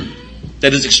term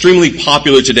that is extremely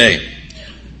popular today,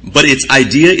 but its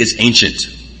idea is ancient.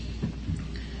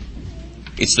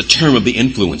 It's the term of the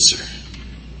influencer.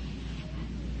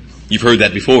 You've heard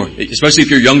that before, especially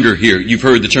if you're younger here. You've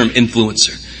heard the term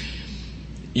influencer.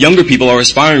 Younger people are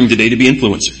aspiring today to be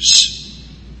influencers.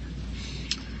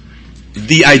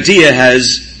 The idea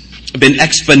has been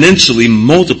exponentially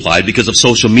multiplied because of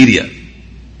social media.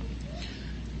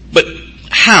 But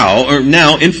how are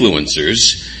now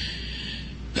influencers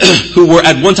who were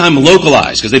at one time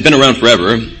localized, because they've been around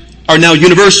forever, are now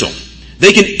universal?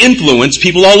 They can influence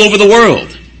people all over the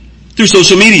world through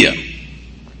social media.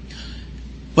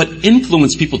 But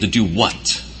influence people to do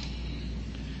what?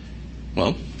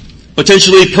 Well,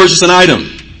 potentially purchase an item,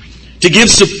 to give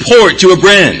support to a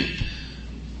brand.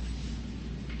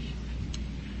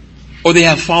 Or they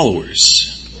have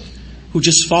followers who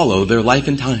just follow their life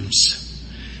and times.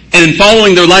 And in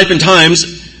following their life and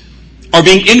times, are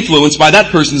being influenced by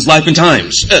that person's life and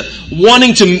times,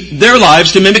 wanting their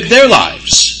lives to mimic their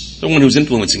lives, the one who's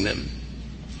influencing them.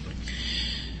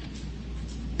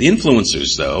 The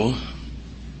influencers, though,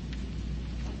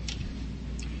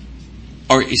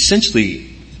 are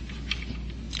essentially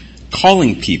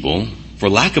calling people, for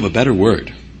lack of a better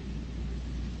word,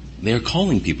 they are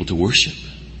calling people to worship.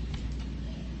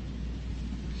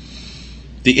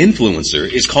 The influencer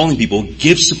is calling people,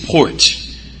 give support,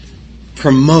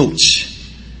 promote,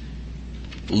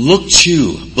 look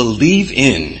to, believe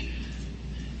in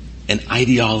an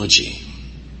ideology.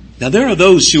 Now there are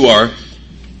those who are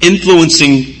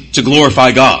influencing to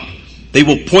glorify God. They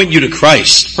will point you to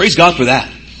Christ. Praise God for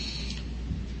that.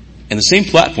 And the same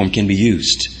platform can be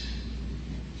used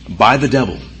by the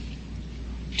devil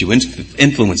to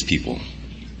influence people,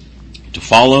 to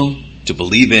follow, to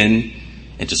believe in,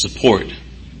 and to support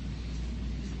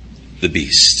the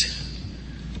beast.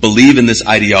 Believe in this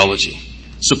ideology.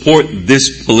 Support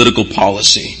this political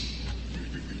policy.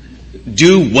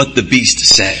 Do what the beast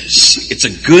says. It's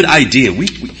a good idea.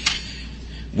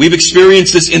 We've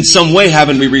experienced this in some way,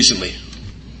 haven't we, recently?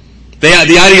 The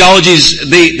ideologies,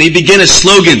 they begin as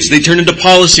slogans. They turn into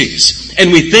policies.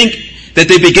 And we think that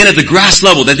they begin at the grass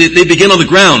level, that they begin on the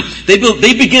ground. They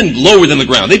begin lower than the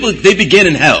ground. They begin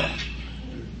in hell.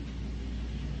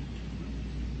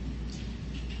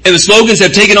 And the slogans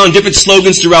have taken on different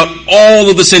slogans throughout all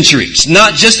of the centuries.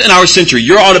 Not just in our century.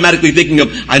 You're automatically thinking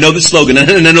of, I know this slogan,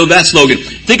 and I know that slogan.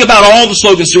 Think about all the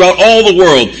slogans throughout all the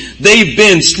world. They've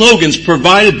been slogans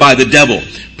provided by the devil.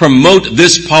 Promote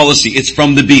this policy. It's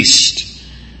from the beast.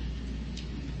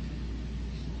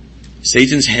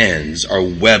 Satan's hands are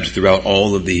webbed throughout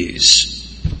all of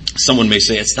these. Someone may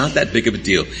say, it's not that big of a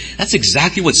deal. That's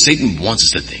exactly what Satan wants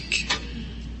us to think.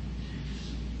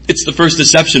 It's the first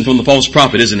deception from the false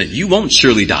prophet, isn't it? You won't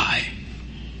surely die.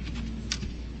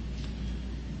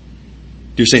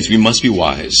 Dear saints, we must be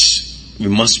wise. We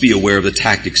must be aware of the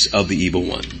tactics of the evil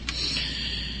one.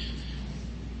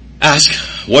 Ask,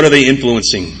 what are they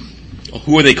influencing?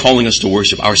 Who are they calling us to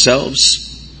worship?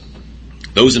 Ourselves?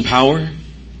 Those in power?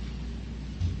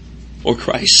 Or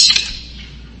Christ?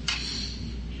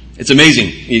 It's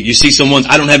amazing. You see someone,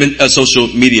 I don't have social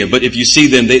media, but if you see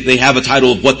them, they have a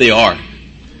title of what they are.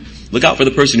 Look out for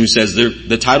the person who says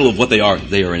the title of what they are an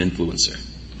influencer.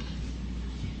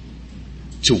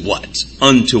 To what?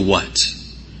 Unto what?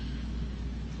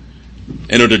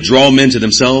 In order to draw men to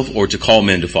themselves or to call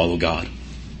men to follow God.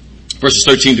 Verses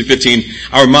 13 to 15,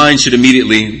 our minds should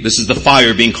immediately, this is the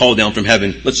fire being called down from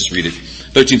heaven. Let's just read it.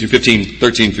 13 through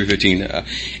 15.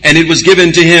 And it was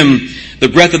given to him the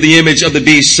breath of the image of the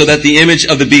beast, so that the image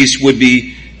of the beast would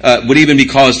even be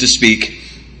caused to speak,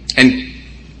 and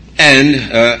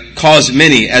cause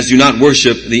many as do not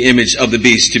worship the image of the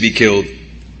beast to be killed.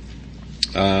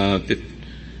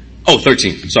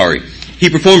 13, sorry. He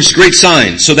performs great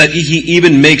signs, so that he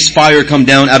even makes fire come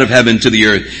down out of heaven to the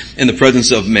earth in the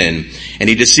presence of men. And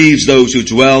he deceives those who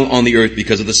dwell on the earth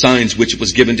because of the signs which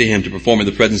was given to him to perform in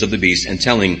the presence of the beast, and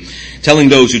telling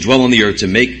those who dwell on the earth to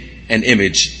make an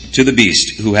image to the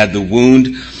beast who had the wound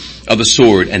of the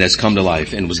sword and has come to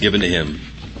life and was given to him.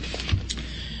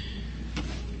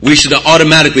 We should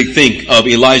automatically think of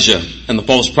Elijah and the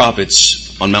false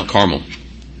prophets on Mount Carmel.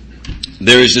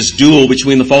 There is this duel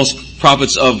between the false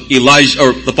prophets of Elijah,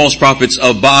 or the false prophets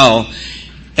of Baal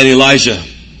and Elijah.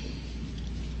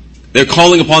 They're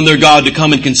calling upon their God to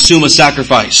come and consume a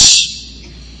sacrifice.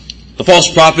 The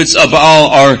false prophets of Baal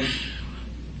are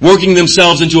working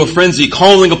themselves into a frenzy,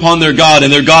 calling upon their God,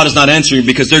 and their God is not answering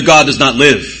because their God does not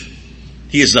live.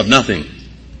 He is of nothing.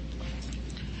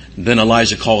 Then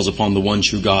Elijah calls upon the one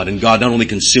true God, and God not only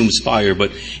consumes fire,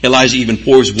 but Elijah even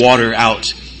pours water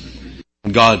out.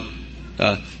 And God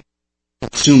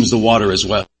consumes the water as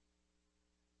well.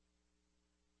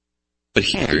 But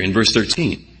here in verse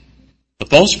 13, the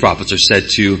false prophets are said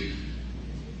to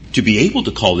be able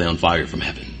to call down fire from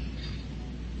heaven.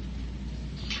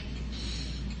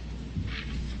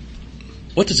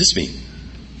 What does this mean?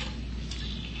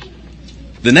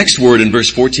 The next word in verse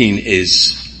 14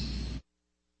 is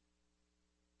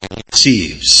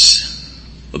deceives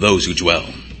those who dwell.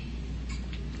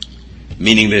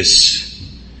 Meaning this,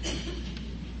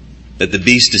 that the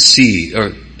beast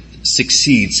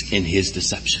succeeds in his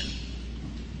deception.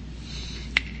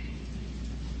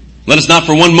 Let us not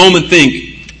for one moment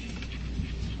think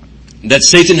that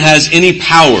Satan has any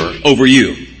power over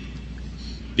you,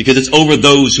 because it's over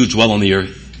those who dwell on the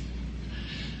earth.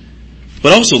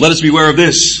 But also, let us beware of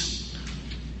this.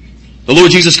 The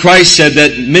Lord Jesus Christ said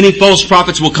that many false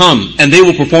prophets will come and they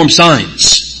will perform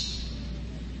signs.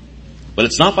 But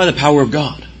it's not by the power of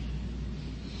God.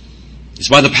 It's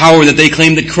by the power that they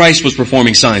claim that Christ was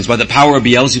performing signs, by the power of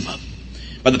Beelzebub,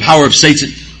 by the power of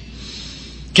Satan.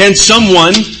 Can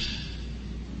someone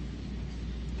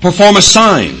perform a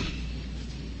sign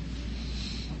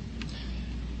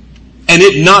and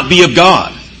it not be of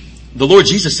God? The Lord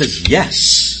Jesus says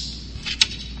yes.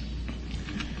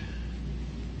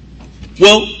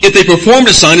 Well, if they performed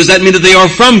a sign, does that mean that they are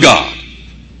from God?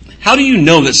 How do you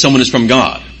know that someone is from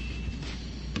God?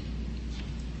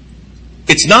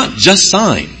 It's not just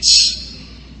signs.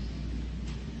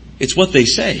 It's what they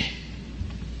say.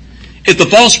 If the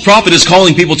false prophet is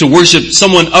calling people to worship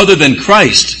someone other than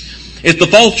Christ, if the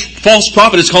false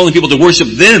prophet is calling people to worship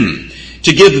them,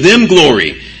 to give them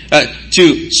glory,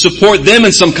 to support them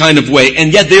in some kind of way,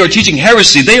 and yet they are teaching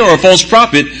heresy, they are a false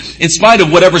prophet in spite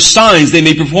of whatever signs they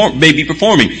may be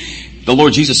performing. The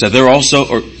Lord Jesus said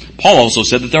Paul also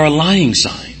said that there are lying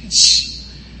signs.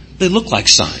 They look like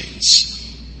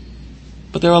signs,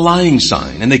 but they're a lying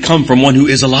sign, and they come from one who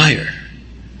is a liar.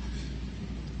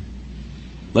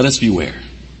 Let us beware.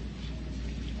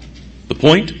 The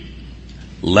point?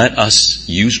 Let us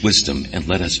use wisdom and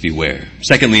let us beware.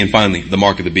 Secondly and finally, the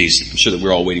mark of the beast. I'm sure that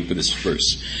we're all waiting for this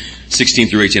verse. 16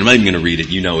 through 18. I'm not even going to read it.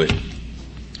 You know it.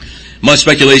 Much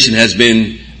speculation has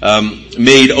been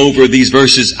made over these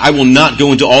verses. I will not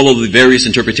go into all of the various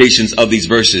interpretations of these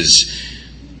verses.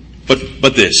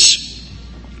 But this.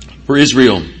 For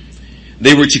Israel,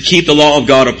 they were to keep the law of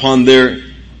God upon their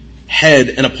head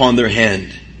and upon their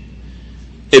hand.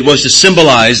 It was to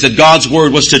symbolize that God's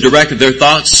word was to direct their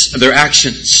thoughts, their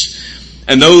actions.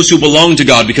 And those who belong to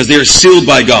God, because they are sealed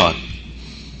by God,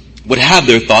 would have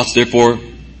their thoughts, therefore,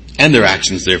 and their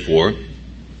actions, therefore,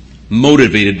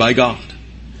 motivated by God.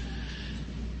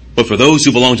 But for those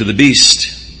who belong to the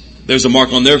beast, there's a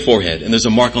mark on their forehead and there's a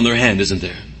mark on their hand, isn't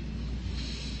there?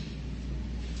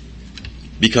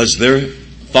 Because their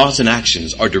thoughts and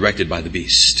actions are directed by the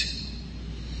beast.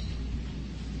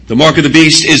 The mark of the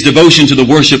beast is devotion to the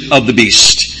worship of the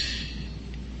beast.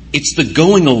 It's the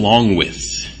going along with.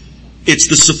 It's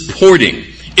the supporting.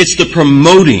 It's the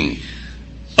promoting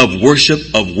of worship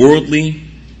of worldly,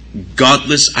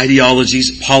 godless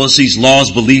ideologies, policies,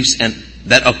 laws, beliefs, and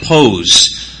that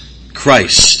oppose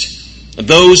Christ.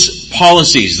 Those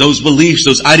policies, those beliefs,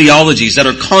 those ideologies that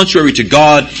are contrary to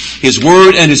God, His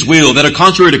Word, and His will, that are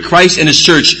contrary to Christ and His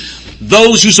church,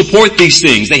 those who support these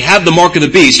things, they have the mark of the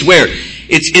beast. Where?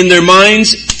 It's in their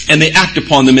minds and they act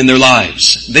upon them in their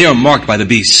lives. They are marked by the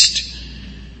beast.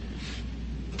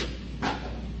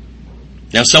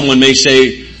 Now someone may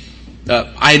say,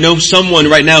 I know someone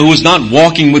right now who is not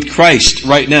walking with Christ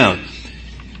right now.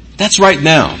 That's right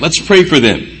now. Let's pray for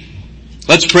them.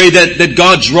 Let's pray that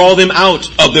God draw them out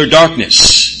of their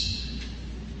darkness.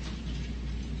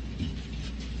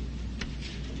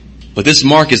 But this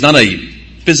mark is not a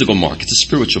physical mark. It's a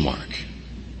spiritual mark.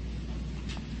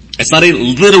 It's not a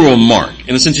literal mark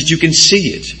in the sense that you can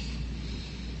see it.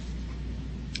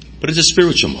 But it's a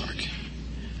spiritual mark.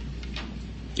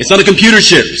 It's not a computer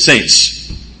chip,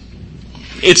 saints.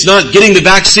 It's not getting the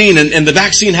vaccine and the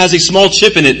vaccine has a small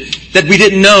chip in it that we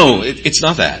didn't know. It's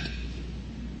not that.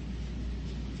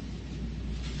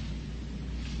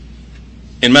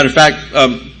 In matter of fact,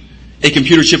 a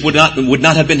computer chip would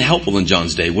not have been helpful in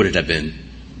John's day, would it have been?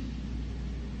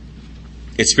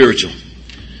 It's spiritual.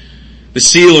 The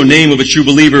seal or name of a true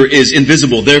believer is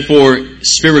invisible, therefore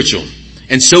spiritual.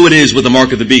 And so it is with the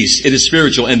mark of the beast. It is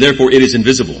spiritual and therefore it is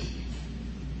invisible.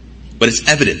 But it's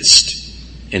evidenced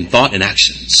in thought and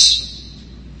actions.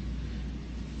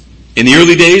 In the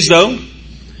early days, though,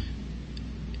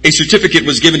 a certificate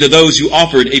was given to those who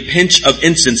offered a pinch of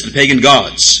incense to pagan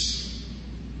gods.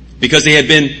 Because they had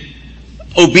been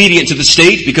obedient to the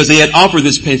state, because they had offered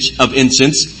this pinch of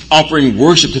incense, offering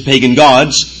worship to pagan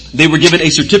gods, they were given a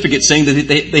certificate saying that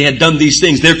they had done these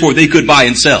things, therefore they could buy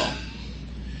and sell.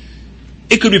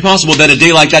 It could be possible that a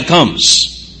day like that comes.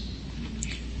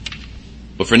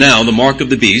 But for now, the mark of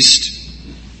the beast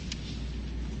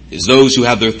is those who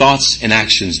have their thoughts and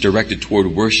actions directed toward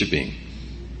worshiping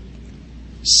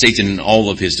Satan and all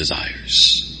of his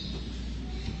desires.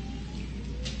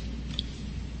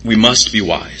 We must be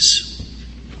wise.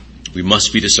 We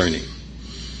must be discerning.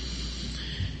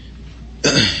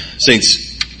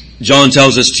 Saints, John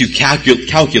tells us to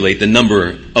calculate the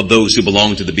number of those who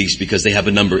belong to the beast because they have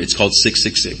a number. It's called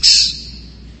 666.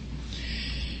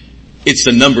 It's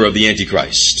the number of the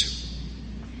Antichrist.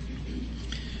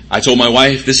 I told my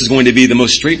wife this is going to be the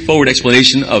most straightforward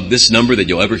explanation of this number that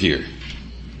you'll ever hear.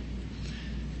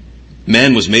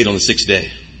 Man was made on the sixth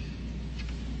day.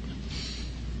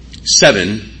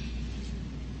 7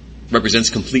 represents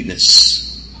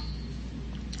completeness.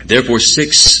 Therefore,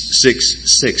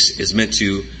 666 is meant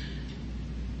to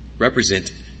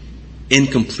represent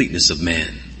incompleteness of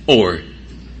man, or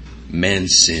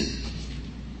man's sin.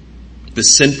 The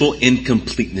sinful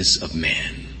incompleteness of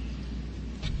man.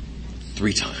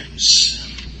 3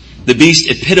 times. The beast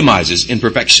epitomizes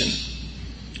imperfection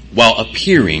while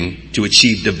appearing to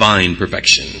achieve divine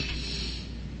perfection.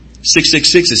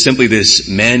 666 is simply this: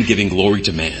 man giving glory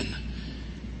to man,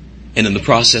 and in the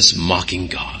process mocking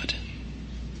God.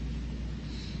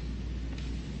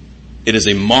 It is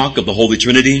a mock of the Holy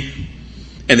Trinity,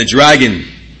 and the dragon,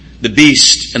 the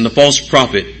beast, and the false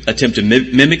prophet attempt to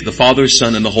mimic the Father,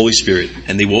 Son, and the Holy Spirit,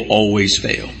 and they will always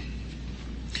fail.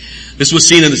 This was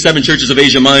seen in the 7 churches of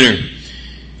Asia Minor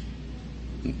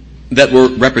that were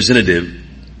representative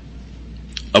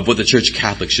of what the Church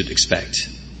Catholic should expect.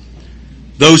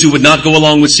 Those who would not go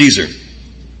along with Caesar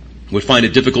would find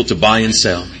it difficult to buy and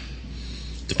sell,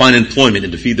 to find employment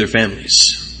and to feed their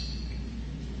families.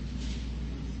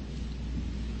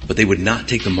 But they would not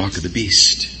take the mark of the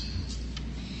beast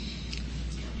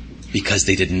because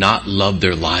they did not love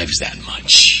their lives that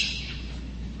much.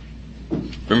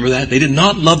 Remember that? They did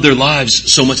not love their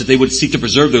lives so much that they would seek to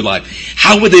preserve their life.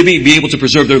 How would they be able to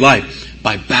preserve their life?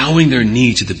 By bowing their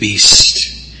knee to the beast.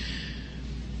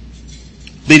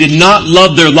 They did not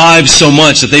love their lives so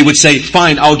much that they would say,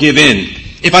 fine, I'll give in.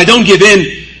 If I don't give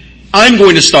in, I'm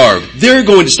going to starve. They're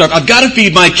going to starve. I've got to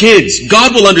feed my kids.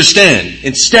 God will understand.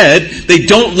 Instead, they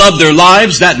don't love their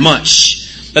lives that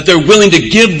much that they're willing to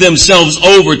give themselves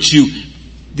over to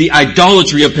the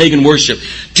idolatry of pagan worship.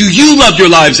 Do you love your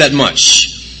lives that much?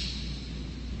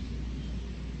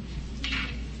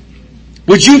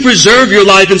 Would you preserve your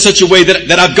life in such a way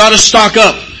that I've got to stock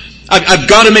up? I've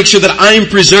got to make sure that I'm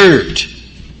preserved.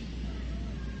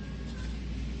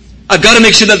 I've got to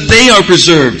make sure that they are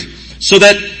preserved so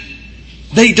that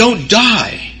they don't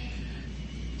die.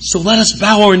 So let us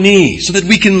bow our knee so that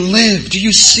we can live. Do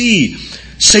you see?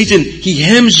 Satan, he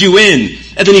hems you in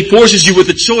and then he forces you with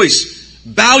a choice.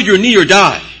 Bow your knee or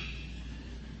die.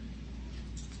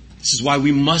 This is why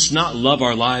we must not love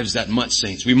our lives that much,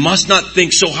 saints. We must not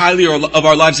think so highly of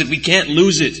our lives that we can't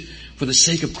lose it for the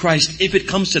sake of Christ if it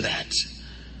comes to that.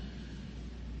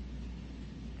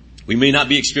 We may not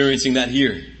be experiencing that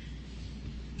here.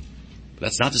 But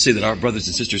that's not to say that our brothers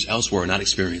and sisters elsewhere are not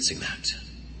experiencing that.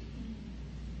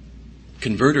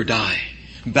 Convert or die.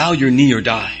 Bow your knee or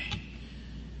die.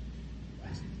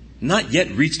 Not yet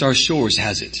reached our shores,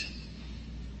 has it?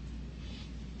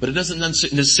 But it doesn't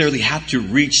necessarily have to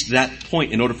reach that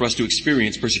point in order for us to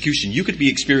experience persecution. You could be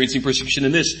experiencing persecution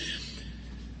in this.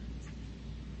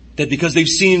 That because they've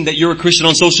seen that you're a Christian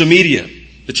on social media,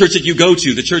 the church that you go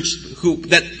to, the church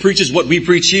that preaches what we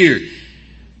preach here,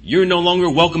 you're no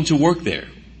longer welcome to work there.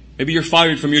 Maybe you're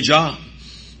fired from your job.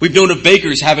 We've known of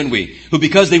bakers, haven't we, who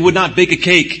because they would not bake a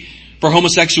cake for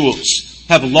homosexuals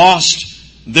have lost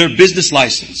their business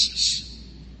licenses.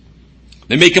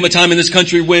 There may come a time in this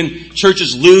country when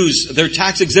churches lose their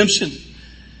tax exemption.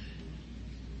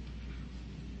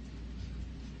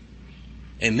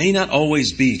 It may not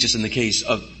always be just in the case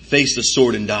of face the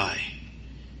sword and die.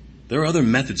 There are other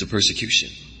methods of persecution.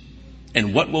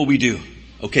 And what will we do?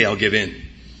 Okay, I'll give in.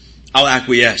 I'll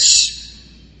acquiesce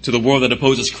to the world that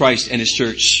opposes Christ and His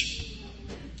church.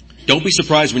 Don't be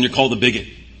surprised when you're called a bigot.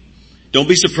 Don't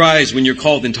be surprised when you're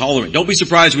called intolerant. Don't be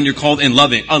surprised when you're called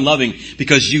unloving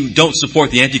because you don't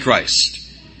support the Antichrist.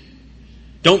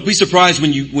 Don't be surprised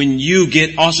when you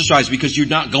get ostracized because you're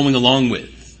not going along with.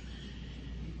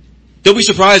 Don't be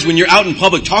surprised when you're out in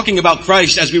public talking about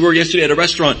Christ, as we were yesterday at a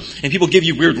restaurant, and people give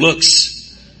you weird looks.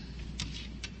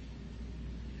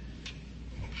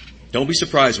 Don't be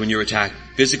surprised when you're attacked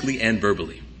physically and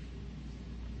verbally.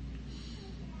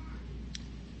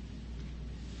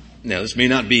 Now, this may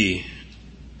not be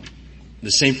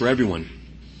the same for everyone,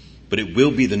 but it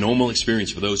will be the normal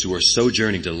experience for those who are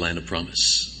sojourning to the land of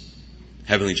promise,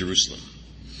 heavenly Jerusalem.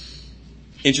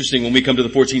 Interesting, when we come to the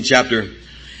 14th chapter,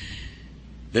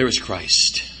 there is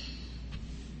Christ.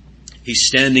 He's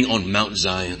standing on Mount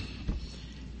Zion.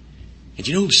 And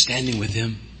do you know who's standing with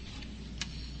him?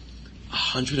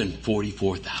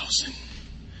 144,000.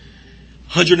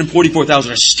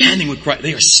 144,000 are standing with Christ.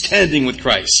 They are standing with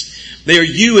Christ. They are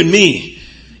you and me.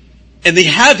 And they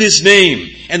have his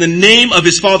name and the name of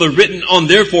his Father written on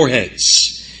their foreheads.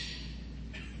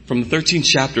 From the 13th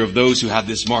chapter of those who have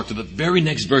this mark to the very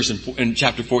next verse in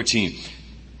chapter 14,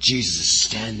 Jesus is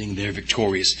standing there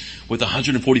victorious with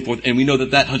 144, and we know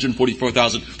that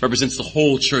 144,000 represents the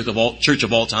whole church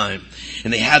of all time.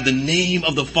 And they have the name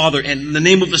of the Father and the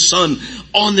name of the Son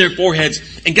on their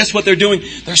foreheads. And guess what they're doing?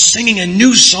 They're singing a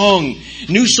new song.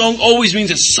 New song always means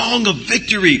a song of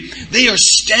victory. They are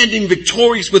standing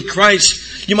victorious with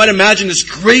Christ. You might imagine this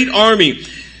great army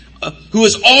who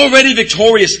is already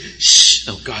victorious.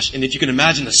 Oh gosh, and if you can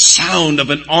imagine the sound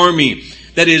of an army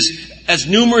that is as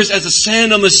numerous as the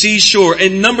sand on the seashore, a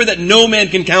number that no man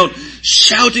can count,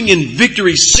 shouting in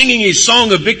victory, singing a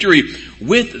song of victory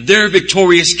with their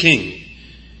victorious King.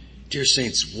 Dear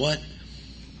saints,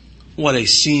 what a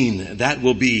scene that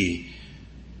will be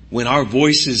when our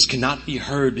voices cannot be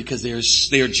heard because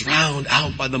they are drowned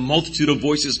out by the multitude of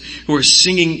voices who are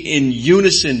singing in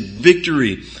unison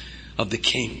victory of the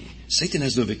King. Satan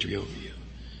has no victory over you.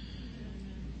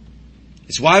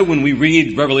 It's why when we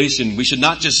read Revelation, we should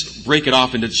not just break it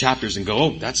off into chapters and go, oh,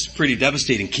 that's pretty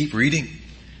devastating. Keep reading.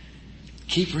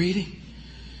 Keep reading.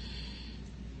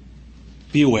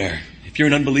 Be aware. If you're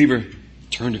an unbeliever,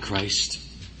 turn to Christ.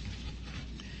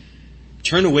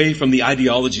 Turn away from the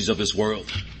ideologies of this world.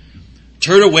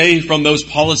 Turn away from those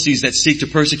policies that seek to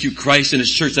persecute Christ and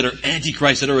his church, that are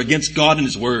antichrist, that are against God and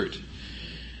his word.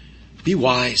 Be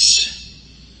wise.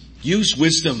 Use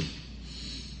wisdom.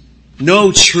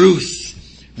 Know truth.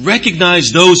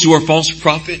 Recognize those who are false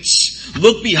prophets.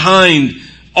 Look behind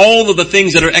all of the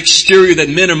things that are exterior that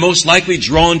men are most likely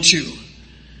drawn to.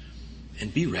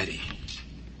 And be ready.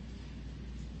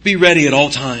 Be ready at all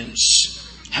times.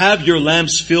 Have your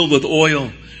lamps filled with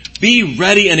oil. Be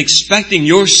ready and expecting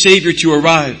your Savior to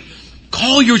arrive.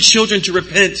 Call your children to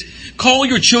repent. Call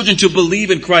your children to believe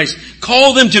in Christ.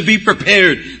 Call them to be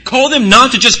prepared. Call them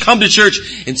not to just come to church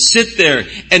and sit there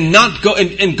and not go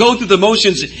and go through the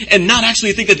motions and not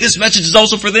actually think that this message is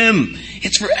also for them.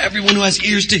 It's for everyone who has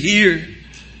ears to hear.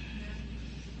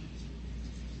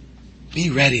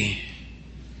 Be ready.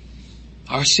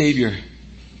 Our Savior,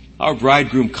 our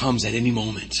bridegroom comes at any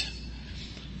moment.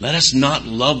 Let us not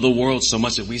love the world so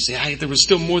much that we say, there was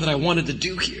still more that I wanted to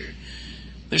do here.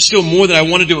 There's still more that I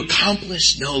wanted to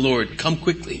accomplish. No, Lord, come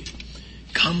quickly.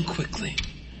 Come quickly.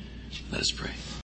 Let us pray.